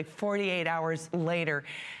literally like 48 hours later,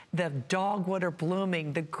 the dogwood are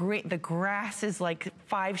blooming. The grass is like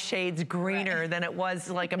 5 shades greener than it was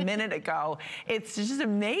like a minute ago. It's just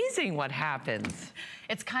amazing what happens.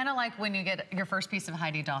 It's kind of like when you get your first piece of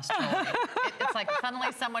Heidi Daus jewelry. It's like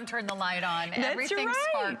suddenly someone turned the light on and everything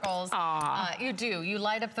sparkles. You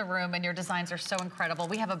light up the room and your designs are so incredible.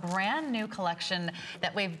 We have a brand new collection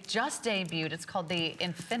that we've just debuted. It's called the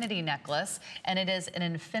Infinity Necklace, and it is an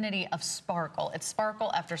infinity of sparkle. It's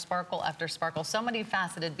sparkle after sparkle after sparkle. So many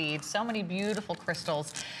faceted beads, so many beautiful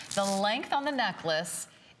crystals. The length on the necklace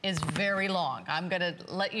is very long. I'm gonna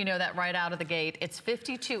let you know that right out of the gate. It's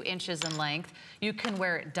 52 inches in length. You can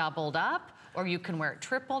wear it doubled up, or you can wear it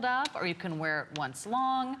tripled up, or you can wear it once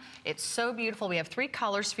long. It's so beautiful. We have 3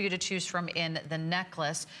 colors for you to choose from in the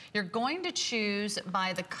necklace. You're going to choose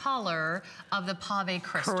by the color of the pave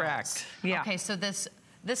crystals. Correct, yeah. Okay, so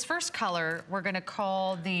this first color, we're gonna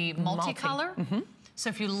call the multicolor. So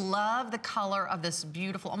if you love the color of this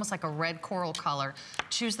beautiful, almost like a red coral color,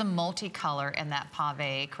 choose the multicolor in that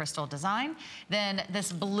pave crystal design. Then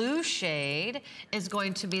this blue shade is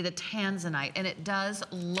going to be the tanzanite, and it does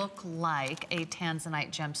look like a tanzanite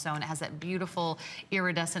gemstone. It has that beautiful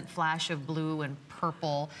iridescent flash of blue and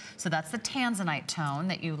purple. So that's the tanzanite tone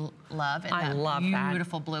that you love. And I love that.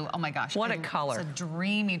 Beautiful blue. Oh my gosh. What a color. It's a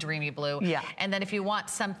dreamy, dreamy blue. Yeah. And then if you want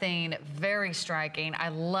something very striking, I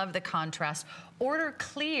love the contrast. Order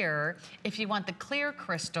clear if you want the clear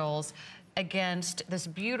crystals against this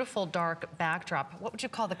beautiful dark backdrop. What would you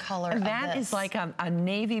call the color of this? That is like a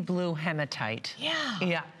navy blue hematite. Yeah.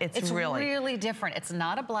 Yeah, it's really different. It's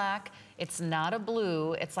not a black. It's not a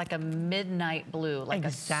blue. It's like a midnight blue, like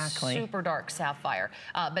a super dark sapphire.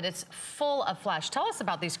 But it's full of flash. Tell us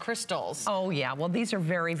about these crystals. Oh yeah, well these are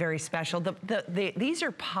very, very special. These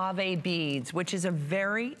are pave beads, which is a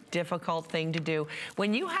very difficult thing to do.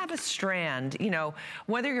 When you have a strand, you know,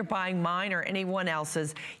 whether you're buying mine or anyone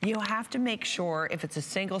else's, you have to make sure if it's a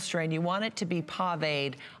single strand, you want it to be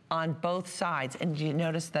paved on both sides. And you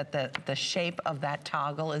notice that the shape of that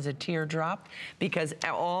toggle is a teardrop, because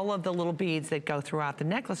all of the little beads that go throughout the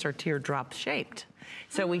necklace are teardrop shaped.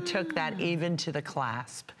 So we took that even to the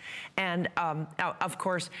clasp. And of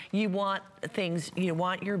course, you want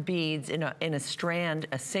your beads in a strand,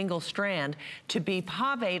 a single strand, to be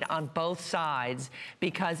paved on both sides,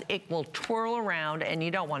 because it will twirl around and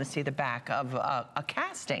you don't want to see the back of a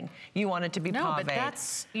casting. You want it to be paved. No, but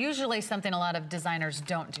that's usually something a lot of designers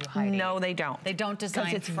don't do, Heidi. No, they don't. They don't design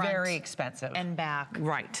because it's very expensive. And back.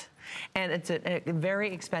 Right. And it's a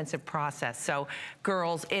very expensive process. So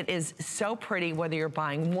girls, it is so pretty, whether you're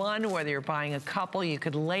buying one, whether you're buying a couple, you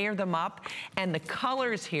could layer them up. And the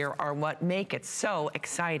colors here are what make it so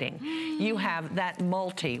exciting. You have that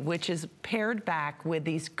multi, which is paired back with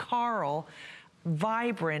these coral,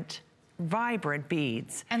 vibrant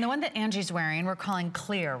beads. And the one that Angie's wearing, we're calling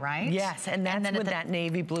clear, right? Yes, and that's with that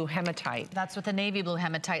navy blue hematite. That's with the navy blue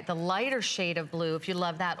hematite. The lighter shade of blue, if you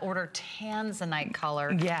love that, order tanzanite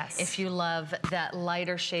color. Yes. If you love that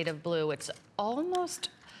lighter shade of blue, it's almost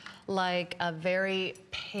like a very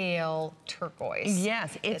pale turquoise.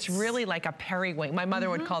 Yes, it's really like a periwinkle. My mother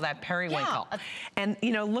would call that periwinkle. Yeah. And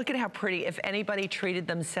you know, look at how pretty. If anybody treated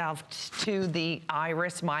themselves to the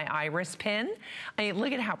iris, my iris pin, I mean,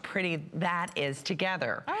 look at how pretty that is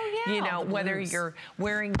together. Oh yeah. You know, whether you're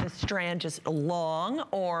wearing the strand just long,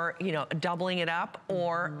 or you know, doubling it up,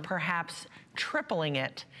 or perhaps tripling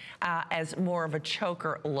it as more of a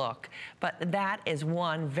choker look. But that is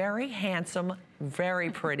one very handsome,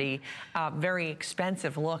 very pretty, very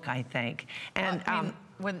expensive look, I think. And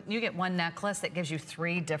when you get one necklace that gives you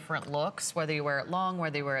 3 different looks, whether you wear it long,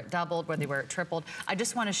 whether you wear it doubled, whether you wear it tripled. I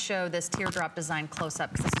just want to show this teardrop design close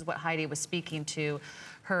up, because this is what Heidi was speaking to.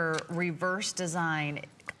 Her reverse design,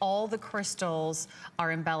 all the crystals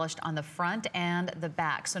are embellished on the front and the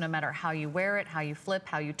back. So no matter how you wear it, how you flip,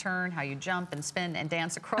 how you turn, how you jump and spin and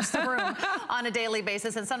dance across the room on a daily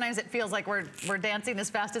basis. And sometimes it feels like we're dancing as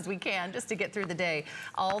fast as we can just to get through the day.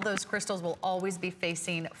 All those crystals will always be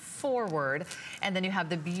facing forward. And then you have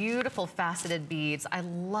the beautiful faceted beads. I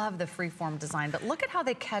love the freeform design, but look at how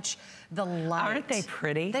they catch the light. Aren't they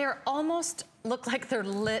pretty? They are almost look like they're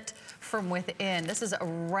lit from within. This is a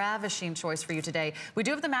ravishing choice for you today. We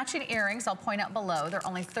do have the matching earrings. I'll point out below. They're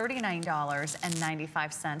only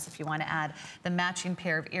 $39.95 if you want to add the matching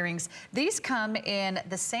pair of earrings. These come in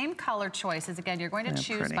the same color choices. Again, you're going to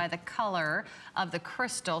choose by the color of the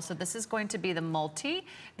crystal. So this is going to be the multi.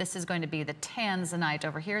 This is going to be the tanzanite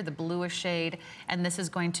over here, the bluish shade, and this is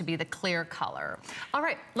going to be the clear color. All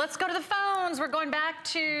right, let's go to the phones. We're going back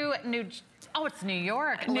to Oh, it's New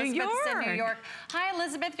York. Elizabeth's in New York. Hi,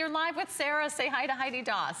 Elizabeth. You're live with Sarah. Say hi to Heidi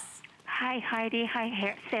Daus. Hi, Heidi.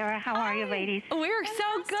 Hi, Sarah. How are you, ladies? We're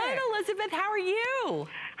so good, Elizabeth. How are you?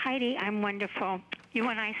 Heidi, I'm wonderful. You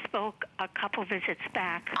and I spoke a couple visits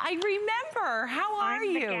back. I remember. How are you?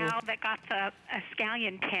 I'm the gal that got the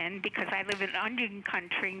scallion pin because I live in Onion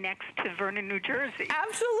Country next to Vernon, New Jersey.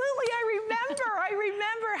 Absolutely. I remember.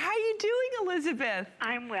 How you doing, Elizabeth?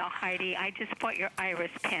 I'm well, Heidi. I just bought your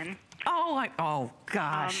iris pin. Oh,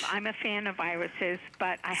 gosh. I'm a fan of irises,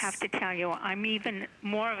 but I have to tell you, I'm even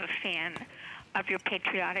more of a fan of your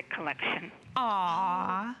patriotic collection.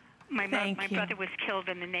 Aww. My brother was killed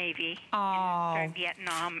in the Navy in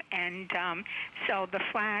Vietnam, and so the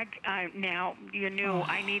flag, now you knew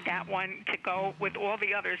I need that one to go with all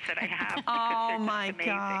the others that I have. Oh my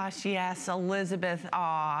gosh, yes, Elizabeth.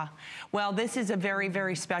 Well, this is a very,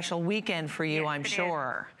 very special weekend for you, I'm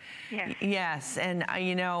sure. Yes, and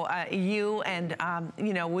you know, you and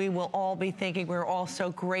you know, we will all be thinking, we're all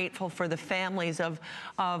so grateful for the families of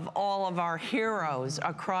all of our heroes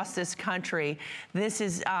across this country. This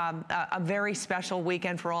is a very special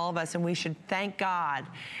weekend for all of us, and we should thank God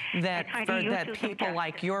that that people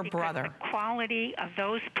like your brother. The quality of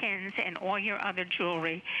those pins and all your other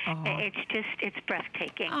jewelry, it's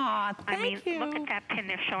breathtaking. Thank you. Look at that pin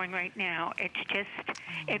they're showing right now. It's just,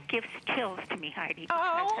 it gives chills to me, Heidi,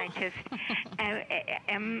 because I just,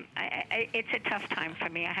 it's a tough time for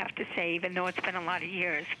me, I have to say, even though it's been a lot of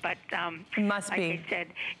years. But it must like I said,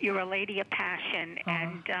 you're a lady of passion,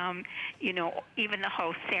 and you know, even the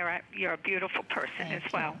host, Sarah, you're a beautiful person as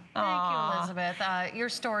well. Thank you, Elizabeth. Your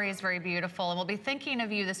story is very beautiful, and we'll be thinking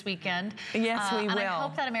of you this weekend. Yes, we will. And I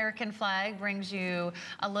hope that American flag brings you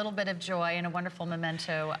a little bit of joy and a wonderful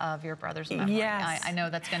memento of your brother's memory. Yes. I know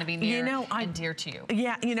that's going to be near and dear to you.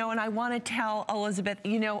 Yeah, you know, and I want to tell Elizabeth,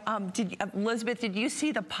 you know, Elizabeth, did you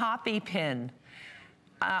see the poppy pin?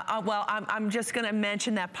 Well, I'm just going to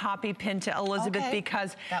mention that poppy pin to Elizabeth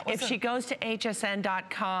because if she goes to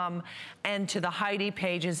hsn.com and to the Heidi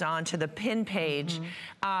pages onto the pin page,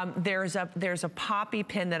 there's a poppy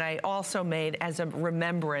pin that I also made as a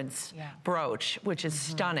remembrance brooch, which is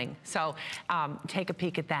stunning. So take a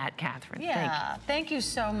peek at that, Catherine. Yeah, thank you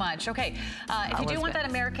so much. Okay, if you do want that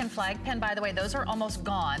American flag pin, by the way, those are almost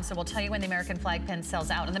gone, so we'll tell you when the American flag pin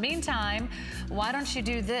sells out. In the meantime, why don't you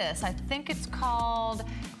do this? I think it's called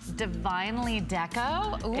Divinely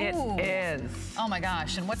Deco. Ooh. It is. Oh my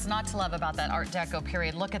gosh, and what's not to love about that Art Deco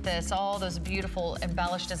period? Look at this, all those beautiful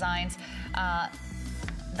embellished designs.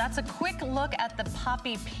 That's a quick look at the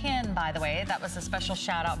poppy pin, by the way. That was a special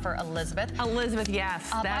shout out for Elizabeth. Elizabeth,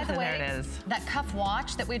 yes, by the way, there it is. That cuff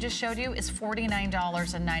watch that we just showed you is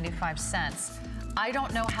 $49.95. I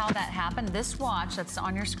don't know how that happened. This watch that's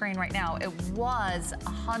on your screen right now, it was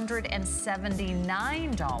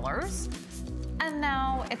 $179. And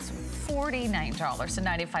now it's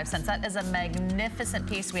 $49.95. That is a magnificent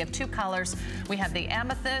piece. We have two colors. We have the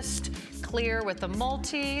amethyst clear with the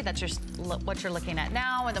multi. That's what you're looking at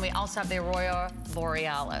now. And then we also have the Aurora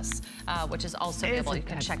Borealis, which is also available. You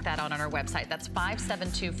can check that out on our website. That's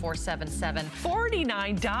 572477.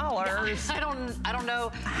 $49. I don't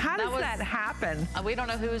know. How does that happen? We don't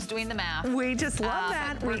know who's doing the math. We just love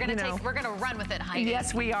that. We're gonna run with it, Heidi.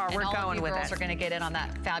 Yes, we are. We're going with it. All of you girls are gonna get in on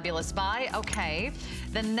that fabulous buy. Okay.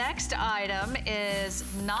 The next item is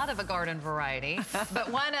not of a garden variety, but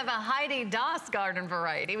one of a Heidi Daus garden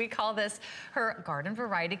variety. We call this her garden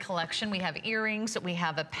variety collection. We have earrings, we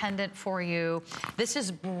have a pendant for you. This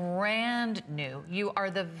is brand new. You are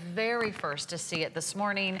the very first to see it this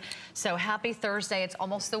morning. So happy Thursday. It's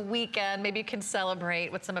almost the weekend. Maybe you can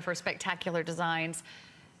celebrate with some of her spectacular designs.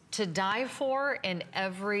 To die for in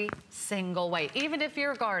every single way. Even if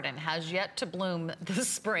your garden has yet to bloom this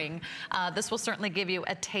spring, this will certainly give you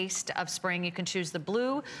a taste of spring. You can choose the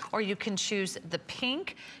blue or you can choose the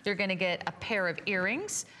pink. You're gonna get a pair of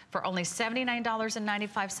earrings for only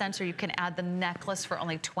 $79.95, or you can add the necklace for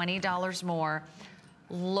only $20 more.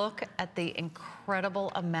 Look at the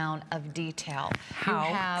incredible amount of detail. How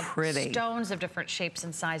you have pretty. Stones of different shapes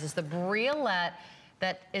and sizes. The briolette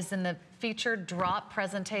that is in the featured drop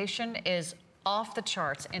presentation is off the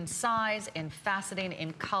charts in size, in faceting,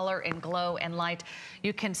 in color, in glow, and light.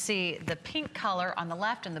 You can see the pink color on the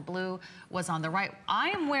left and the blue was on the right. I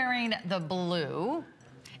am wearing the blue,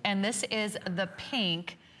 and this is the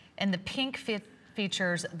pink, and the pink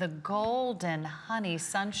features the golden honey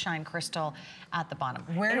sunshine crystal at the bottom.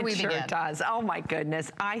 Where do we begin? It sure does. Oh my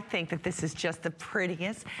goodness. I think that this is just the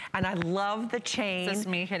prettiest, and I love the chain. This is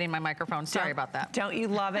me hitting my microphone. Sorry about that. Don't you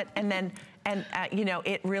love it? And then, you know,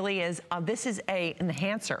 it really is, this is a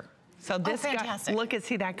enhancer. So this fantastic. Look and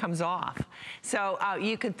see that comes off. So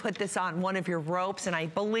you could put this on one of your ropes, and I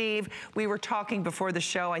believe we were talking before the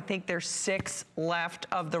show, I think there's 6 left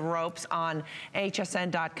of the ropes on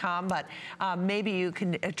hsn.com, but maybe you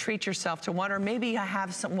can treat yourself to one, or maybe you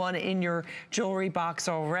have one in your jewelry box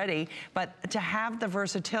already, but to have the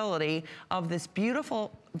versatility of this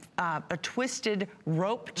beautiful a twisted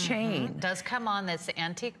rope chain. Does come on this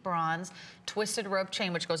antique bronze twisted rope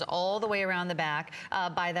chain, which goes all the way around the back.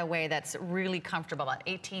 By the way, that's really comfortable, about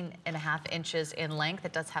 18.5 inches in length.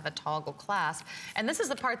 It does have a toggle clasp. And this is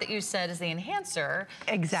the part that you said is the enhancer.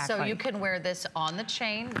 Exactly. So you can wear this on the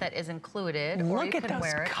chain that is included. Or Look you at can those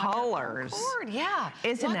wear it colors. on the cord. Yeah.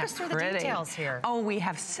 Isn't Walk that us through pretty? the details here. Oh, we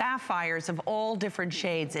have sapphires of all different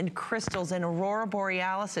shades, and crystals, and aurora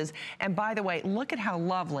borealises. And by the way, look at how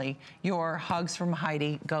lovely your Hugs from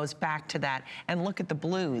Heidi goes back to that. And look at the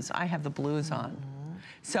blues. I have the blues on.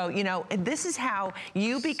 So, you know, this is how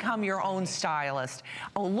you become your own stylist.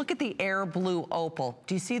 Oh, look at the air blue opal.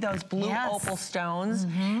 Do you see those blue opal stones?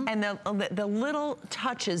 And the little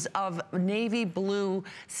touches of navy blue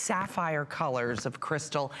sapphire colors of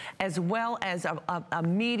crystal, as well as a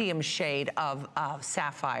medium shade of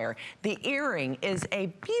sapphire. The earring is a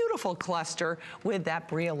beautiful cluster with that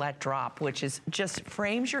briolette drop, which is just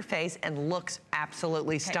frames your face and looks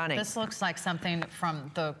absolutely stunning. This looks like something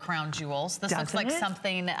from the crown jewels. This looks Doesn't like it?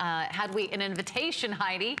 something, had we an invitation,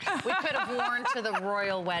 Heidi, we could have worn to the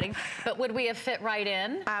royal wedding, but would we have fit right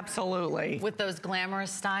in? Absolutely. With those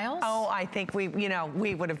glamorous styles? Oh, I think we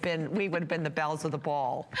would have been the belles of the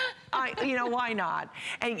ball. You know, why not?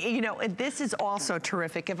 And you know, this is also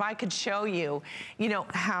terrific. If I could show you, you know,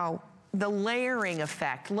 how the layering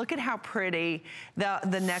effect. Look at how pretty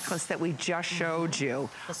the necklace that we just showed you.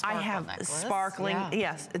 I have necklace. sparkling,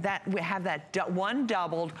 yes, that we have that one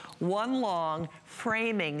doubled, one long,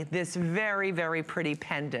 framing this very, very pretty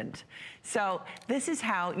pendant. So this is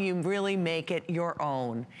how you really make it your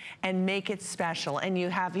own and make it special. And you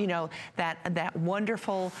have, you know, that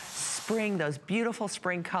wonderful spring, those beautiful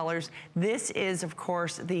spring colors. This is, of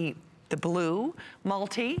course, the blue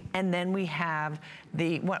multi, and then we have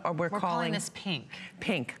what we're calling this pink.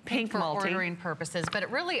 Pink For multi. ordering purposes, but it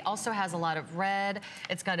really also has a lot of red.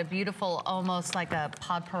 It's got a beautiful, almost like a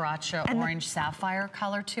podparacha orange sapphire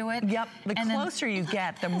color to it. Yep, the closer you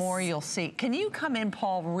get, the more you'll see. Can you come in,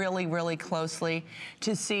 Paul, really, really closely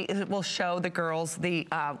to see, it will show the girls the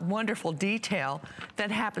wonderful detail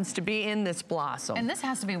that happens to be in this blossom. And this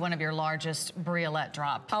has to be one of your largest briolette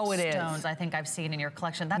drop stones I think I've seen in your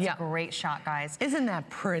collection. That's a great shot, guys. Isn't that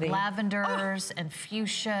pretty? Lavenders and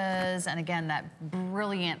fuchsias, and again, that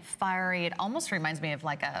brilliant, fiery, it almost reminds me of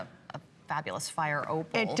like a fabulous fire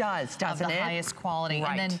opal. It does, doesn't it? Of the highest quality.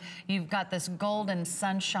 Right. And then you've got this golden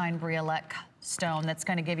sunshine briolette stone that's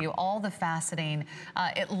going to give you all the faceting.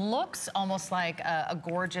 It looks almost like a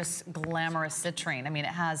gorgeous, glamorous citrine. I mean,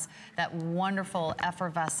 it has that wonderful,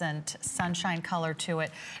 effervescent sunshine color to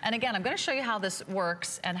it. And again, I'm going to show you how this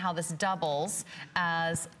works and how this doubles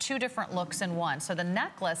as 2 different looks in one. So the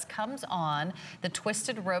necklace comes on the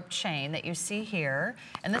twisted rope chain that you see here.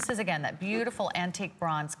 And this is, again, that beautiful antique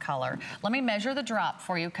bronze color. Let me measure the drop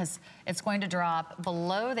for you, because it's going to drop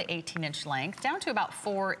below the 18-inch length down to about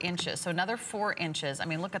 4 inches. So another 4 inches. I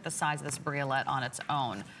mean, look at the size of this briolette on its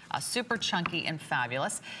own. Super chunky and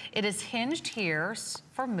fabulous. It is hinged here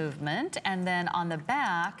for movement, and then on the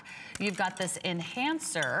back, you've got this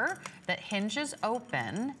enhancer that hinges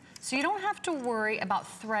open, so you don't have to worry about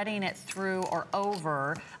threading it through or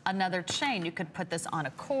over another chain. You could put this on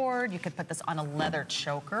a cord, you could put this on a leather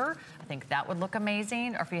choker. I think that would look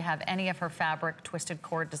amazing. Or if you have any of her fabric twisted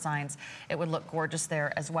cord designs, it would look gorgeous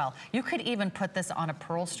there as well. You could even put this on a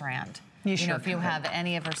pearl strand. You know, if you have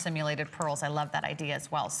any of her simulated pearls, I love that idea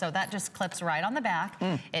as well. So that just clips right on the back.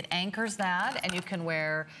 It anchors that, and you can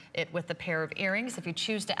wear it with a pair of earrings. If you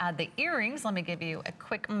choose to add the earrings, let me give you a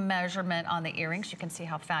quick measurement on the earrings. You can see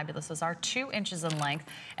how fabulous those are, 2 inches in length.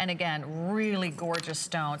 And again, really gorgeous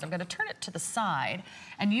stones. I'm gonna turn it to the side,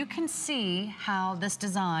 and you can see how this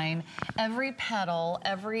design, every petal,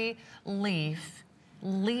 every leaf,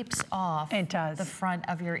 leaps off the front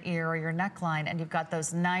of your ear or your neckline, and you've got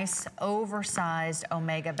those nice oversized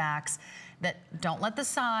omega backs that don't let the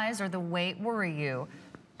size or the weight worry you.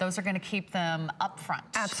 Those are going to keep them up front.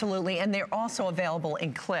 Absolutely, and they're also available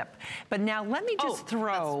in clip. But now let me just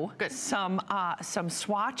throw some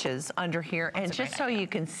swatches under here, and just so you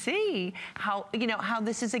can see how how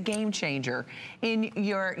this is a game changer in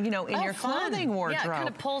your your clothing wardrobe. Yeah, it kind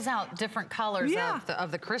of pulls out different colors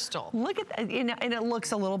of the crystal. Look at that, and it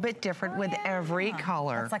looks a little bit different with every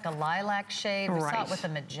color. It's like a lilac shade. We saw it with a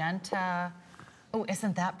magenta. Oh,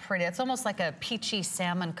 isn't that pretty? It's almost like a peachy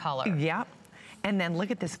salmon color. Yep. And then look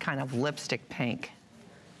at this kind of lipstick pink.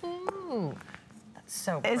 Ooh, that's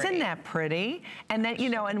so pretty. Isn't that pretty? And then,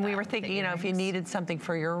 and we were thinking, if you needed something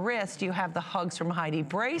for your wrist, you have the Hugs from Heidi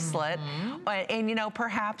bracelet. And,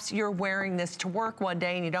 perhaps you're wearing this to work one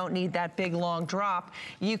day and you don't need that big, long drop.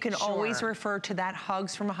 You can always refer to that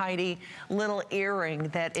Hugs from Heidi little earring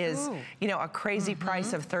that is, a crazy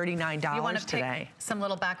price of $39 you want to today. Pick some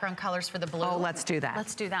little background colors for the blue? Oh, let's do that.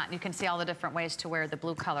 Let's do that. You can see all the different ways to wear the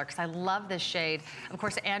blue color, because I love this shade. Of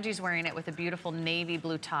course, Angie's wearing it with a beautiful navy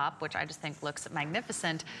blue top, which I just think looks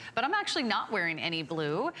magnificent. But I'm actually not wearing any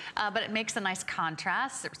blue, but it makes a nice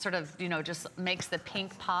contrast. It sort of, just makes the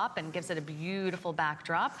pink pop and gives it a beautiful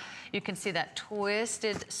backdrop. You can see that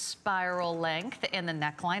twisted spiral length in the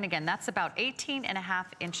neckline. Again, that's about 18.5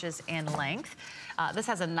 inches in length. This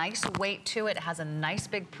has a nice weight to it. It has a nice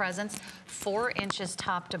big presence, 4 inches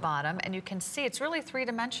top to bottom, and you can see it's really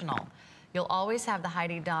three-dimensional. You'll always have the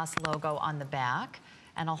Heidi Daus logo on the back.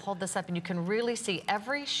 And I'll hold this up and you can really see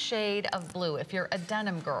every shade of blue. If you're a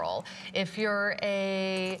denim girl, if you're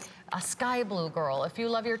a sky blue girl, if you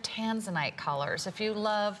love your tanzanite colors, if you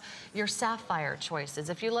love your sapphire choices,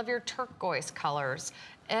 if you love your turquoise colors,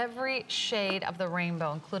 every shade of the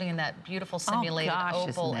rainbow, including in that beautiful simulated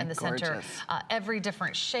opal in the center. Every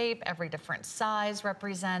different shape, every different size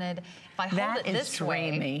represented. If I hold it this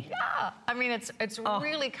way, I mean, it's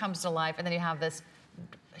really comes to life. And then you have this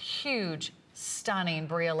huge, stunning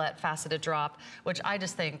briolette faceted drop, which I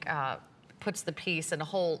just think puts the piece in a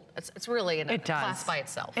whole, it's really in a class by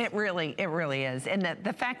itself. It really is. And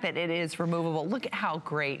the fact that it is removable, look at how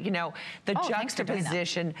great, the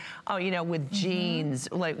juxtaposition, with jeans,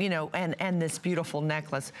 and this beautiful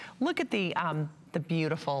necklace. Look at the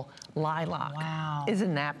beautiful lilac. Wow.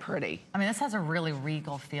 Isn't that pretty? I mean, this has a really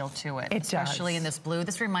regal feel to it. Especially in this blue.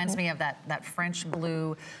 This reminds me of that French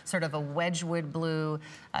blue, sort of a Wedgwood blue.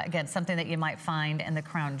 Again, something that you might find in the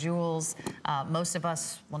crown jewels. Most of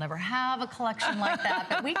us will never have a collection like that,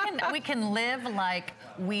 but we can live like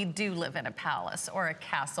we do live in a palace or a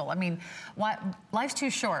castle. I mean, life's too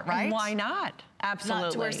short, right? Why not? Absolutely.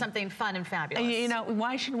 Not to wear something fun and fabulous.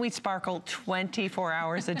 Why shouldn't we sparkle 24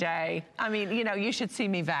 hours a day? I mean, you should see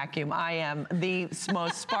me vacuum. I am the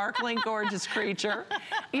most sparkling, gorgeous creature.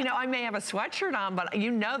 I may have a sweatshirt on, but you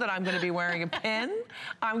know that I'm going to be wearing a pin.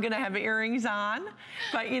 I'm going to have earrings on,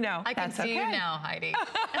 but I can see you now, Heidi.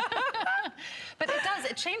 But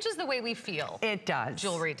it changes the way we feel. It does.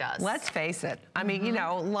 Jewelry does. Let's face it. I mean,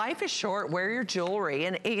 life is short. Wear your jewelry.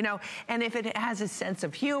 And, and if it has a sense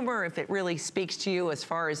of humor, if it really speaks to you as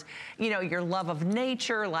far as, your love of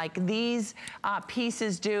nature, like these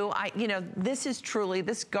pieces do, this is truly,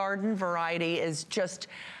 this garden variety is just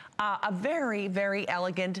a very, very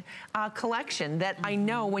elegant collection that I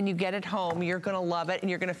know when you get it home, you're going to love it and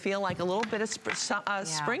you're going to feel like a little bit of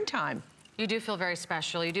springtime. You do feel very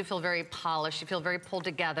special. You do feel very polished. You feel very pulled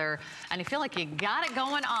together. And you feel like you got it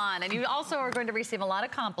going on. And you also are going to receive a lot of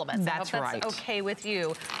compliments. That's right. I hope that's okay with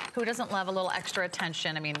you. Who doesn't love a little extra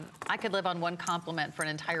attention? I mean, I could live on one compliment for an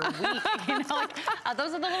entire week.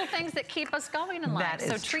 Those are the little things that keep us going in life.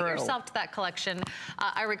 So treat yourself to that collection.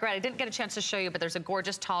 I regret I didn't get a chance to show you, but there's a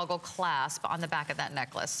gorgeous toggle clasp on the back of that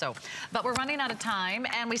necklace. But we're running out of time,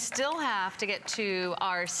 and we still have to get to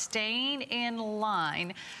our staying in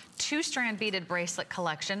line 2-strand beaded bracelet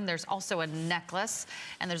collection. There's also a necklace,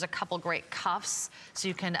 and there's a couple great cuffs, so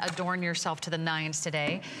you can adorn yourself to the nines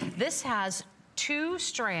today. This has 2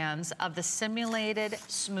 strands of the simulated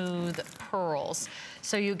smooth pearls.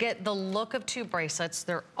 So you get the look of 2 bracelets.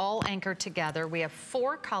 They're all anchored together. We have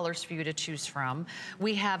 4 colors for you to choose from.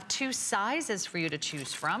 We have 2 sizes for you to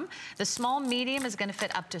choose from. The small medium is going to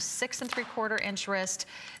fit up to 6 3/4 inch wrist.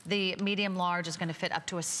 The medium large is going to fit up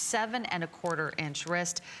to a 7 1/4 inch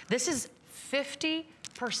wrist. This is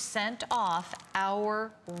 50% off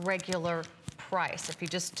our regular price. If you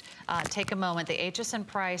just take a moment, the HSN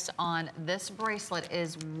price on this bracelet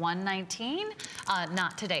is $119.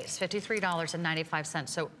 Not today, it's $53.95.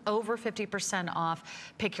 So over 50%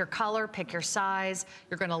 off. Pick your color, pick your size.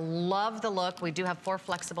 You're gonna love the look. We do have 4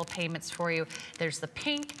 flexible payments for you. There's the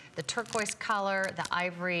pink, the turquoise color, the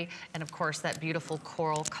ivory, and of course that beautiful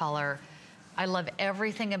coral color. I love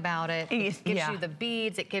everything about it. It gives you the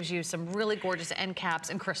beads. It gives you some really gorgeous end caps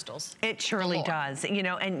and crystals. It surely does. You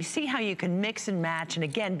know, and see how you can mix and match and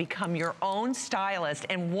again, become your own stylist.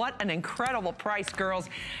 And what an incredible price, girls.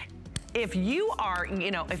 If you are,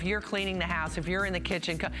 you know, if you're cleaning the house, if you're in the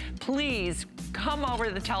kitchen, please come over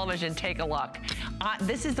to the television, take a look.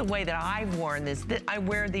 This is the way that I've worn this. I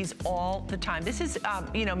wear these all the time. This is,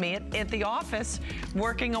 you know, me at the office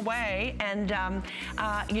working away, and,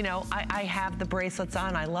 you know, I have the bracelets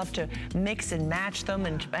on. I love to mix and match them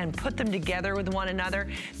and put them together with one another.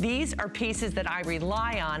 These are pieces that I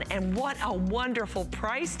rely on, and what a wonderful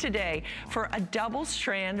price today for a double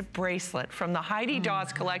strand bracelet from the Heidi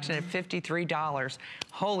Daus collection at $53.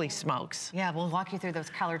 Holy smokes. Yeah, we'll walk you through those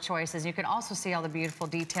color choices. You can also see all the beautiful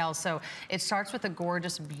details. So it starts with a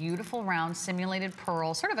gorgeous, beautiful round simulated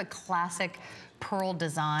pearl, sort of a classic pearl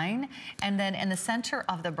design. And then in the center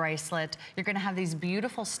of the bracelet, you're gonna have these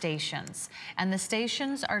beautiful stations. And the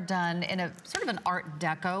stations are done in a sort of an Art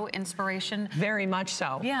Deco inspiration. Very much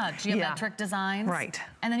so. Yeah, geometric designs. Right.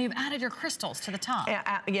 And then you've added your crystals to the top.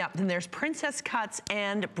 Yeah, then there's princess cuts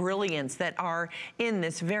and brilliance that are in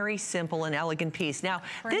this very simple and elegant piece. Now,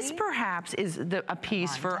 this perhaps is a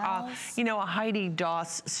piece for, you know, a Heidi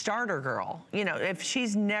Daus starter girl. You know, if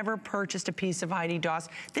she's never purchased a piece of Heidi Daus,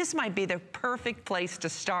 this might be the perfect place to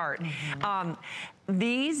start.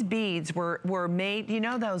 These beads were made, you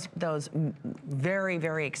know, those very,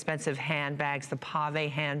 very expensive handbags, the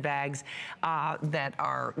pave handbags that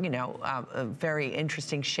are, you know, very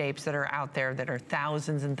interesting shapes that are out there that are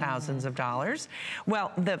thousands and thousands of dollars.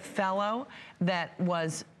 Well, the fellow that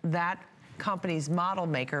was that company's model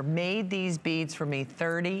maker made these beads for me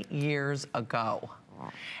 30 years ago.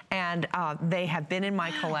 And they have been in my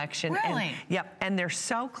collection. Really? And, yep, and they're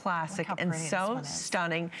so classic and so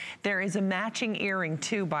stunning. There is a matching earring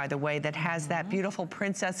too, by the way, that has that beautiful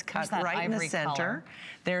princess cut right in the center. Color.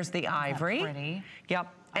 There's the ivory. Pretty.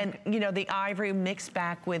 Yep. And you know, the ivory mixed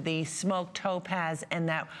back with the smoked topaz and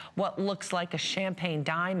that what looks like a champagne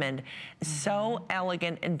diamond. So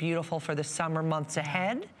elegant and beautiful for the summer months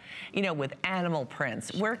ahead. You know, with animal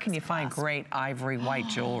prints. Where can you find great ivory white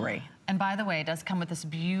jewelry? And by the way, it does come with this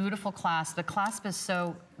beautiful clasp. The clasp is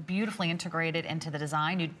so beautifully integrated into the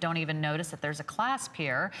design. You don't even notice that there's a clasp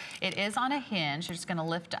here. It is on a hinge. You're just gonna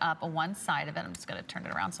lift up one side of it. I'm just gonna turn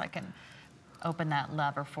it around so I can open that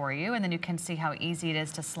lever for you, and then you can see how easy it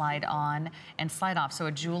is to slide on and slide off. So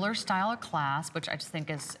a jeweler style clasp, which I just think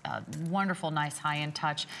is a wonderful, nice high-end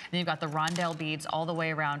touch. And then you've got the rondelle beads all the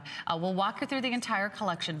way around. We'll walk you through the entire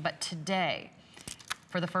collection, but today,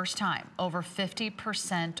 for the first time, over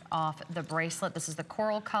 50% off the bracelet. This is the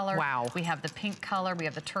coral color. Wow. We have the pink color, we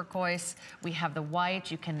have the turquoise, we have the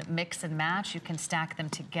white. You can mix and match, you can stack them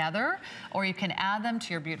together, or you can add them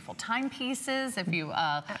to your beautiful timepieces if you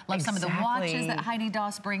love some of the watches that Heidi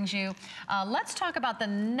Daus brings you. Let's talk about the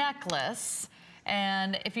necklace.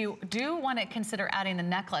 And if you do want to consider adding the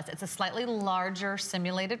necklace, it's a slightly larger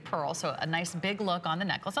simulated pearl, so a nice big look on the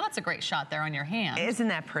necklace. So that's a great shot there on your hand. Isn't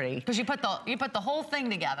that pretty? Because you put the whole thing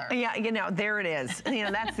together. Yeah, you know, there it is. You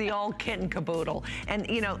know, that's the old kit and caboodle. And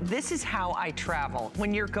you know, this is how I travel.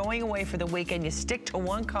 When you're going away for the weekend, you stick to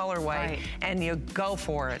one colorway and you go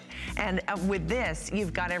for it. And with this,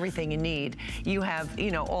 you've got everything you need. You have, you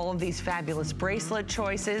know, all of these fabulous bracelet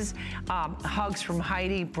choices, Hugs from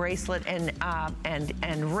Heidi bracelet and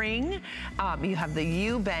ring. You have the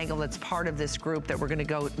U bangle that's part of this group that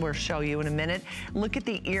we'll show you in a minute. Look at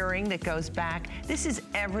the earring that goes back. This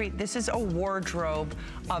is a wardrobe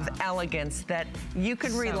of elegance that you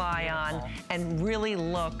could rely on and really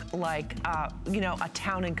look like, you know, a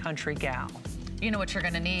town and country gal. You know what you're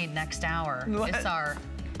gonna need next hour? It's our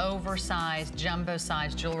oversized,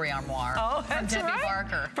 jumbo-sized jewelry armoire from Debbie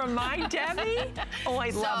Barker. From my Debbie? Oh, I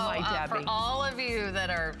love my Debbie. For all of you that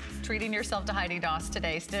are treating yourself to Heidi Daus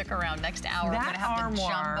today, stick around. Next hour, we're going to have the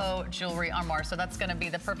jumbo jewelry armoire. So that's going to be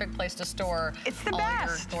the perfect place to store all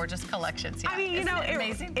your gorgeous collections. Yeah. I mean, you know,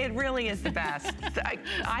 it really is the best.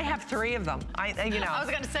 I have 3 of them. You know. I was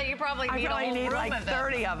going to say, you probably need a whole room like of them.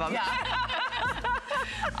 30 of them. Yeah.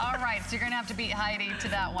 All right, so you're going to have to beat Heidi to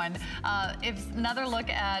that one. It's another look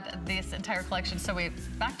at this entire collection. So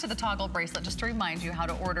back to the toggle bracelet, just to remind you how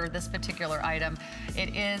to order this particular item.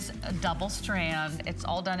 It is a double strand. It's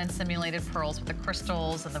all done in simulated pearls with the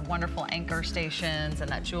crystals and the wonderful anchor stations and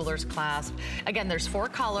that jeweler's clasp. Again, there's 4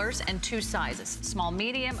 colors and 2 sizes. Small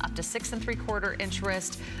medium up to 6 3/4 inch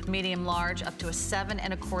wrist, medium large up to a 7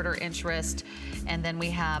 1/4 inch wrist. And then we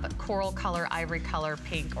have coral color, ivory color,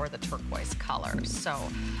 pink, or the turquoise color. So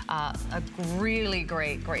A really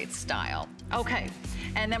great style. Okay,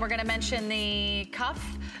 and then we're gonna mention the cuff.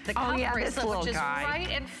 The cuff bracelet, which is right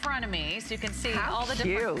in front of me, so you can see all the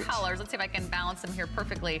different colors. Let's see if I can balance them here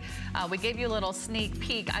perfectly. We gave you a little sneak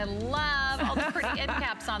peek. I love all the pretty end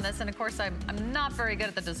caps on this, and of course I'm not very good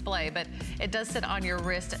at the display, but it does sit on your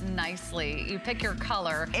wrist nicely. You pick your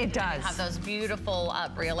color. It does. You have those beautiful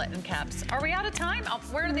bracelet end caps. Are we out of time?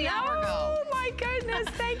 Where did the hour go? Oh my goodness!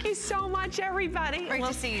 Thank you so much, everybody. Great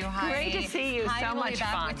to see you, Heidi. Great to see you. Heidi so will much be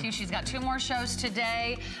back fun. with you. She's got 2 more shows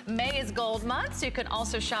today. May is gold month, so you can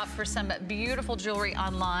also shop for some beautiful jewelry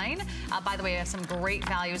online. By the way, we have some great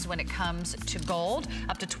values when it comes to gold,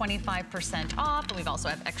 up to 25% off. And we've also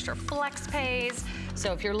have extra flex pays.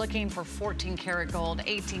 So if you're looking for 14 karat gold,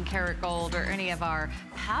 18 karat gold, or any of our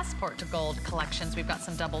passport to gold collections, we've got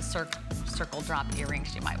some double circle drop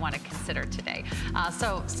earrings you might want to consider today.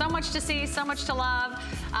 So much to see, so much to love.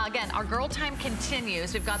 Again, our girl time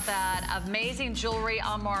continues. We've got that amazing jewelry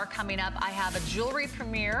armoire coming up. I have a jewelry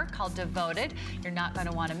premiere called Devoted. You're not going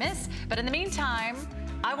to want to miss. But in the meantime,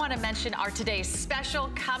 I want to mention our today's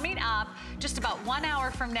special coming up just about 1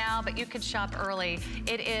 hour from now, but you can shop early.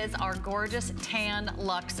 It is our gorgeous Tan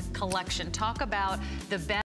Luxe collection. Talk about the best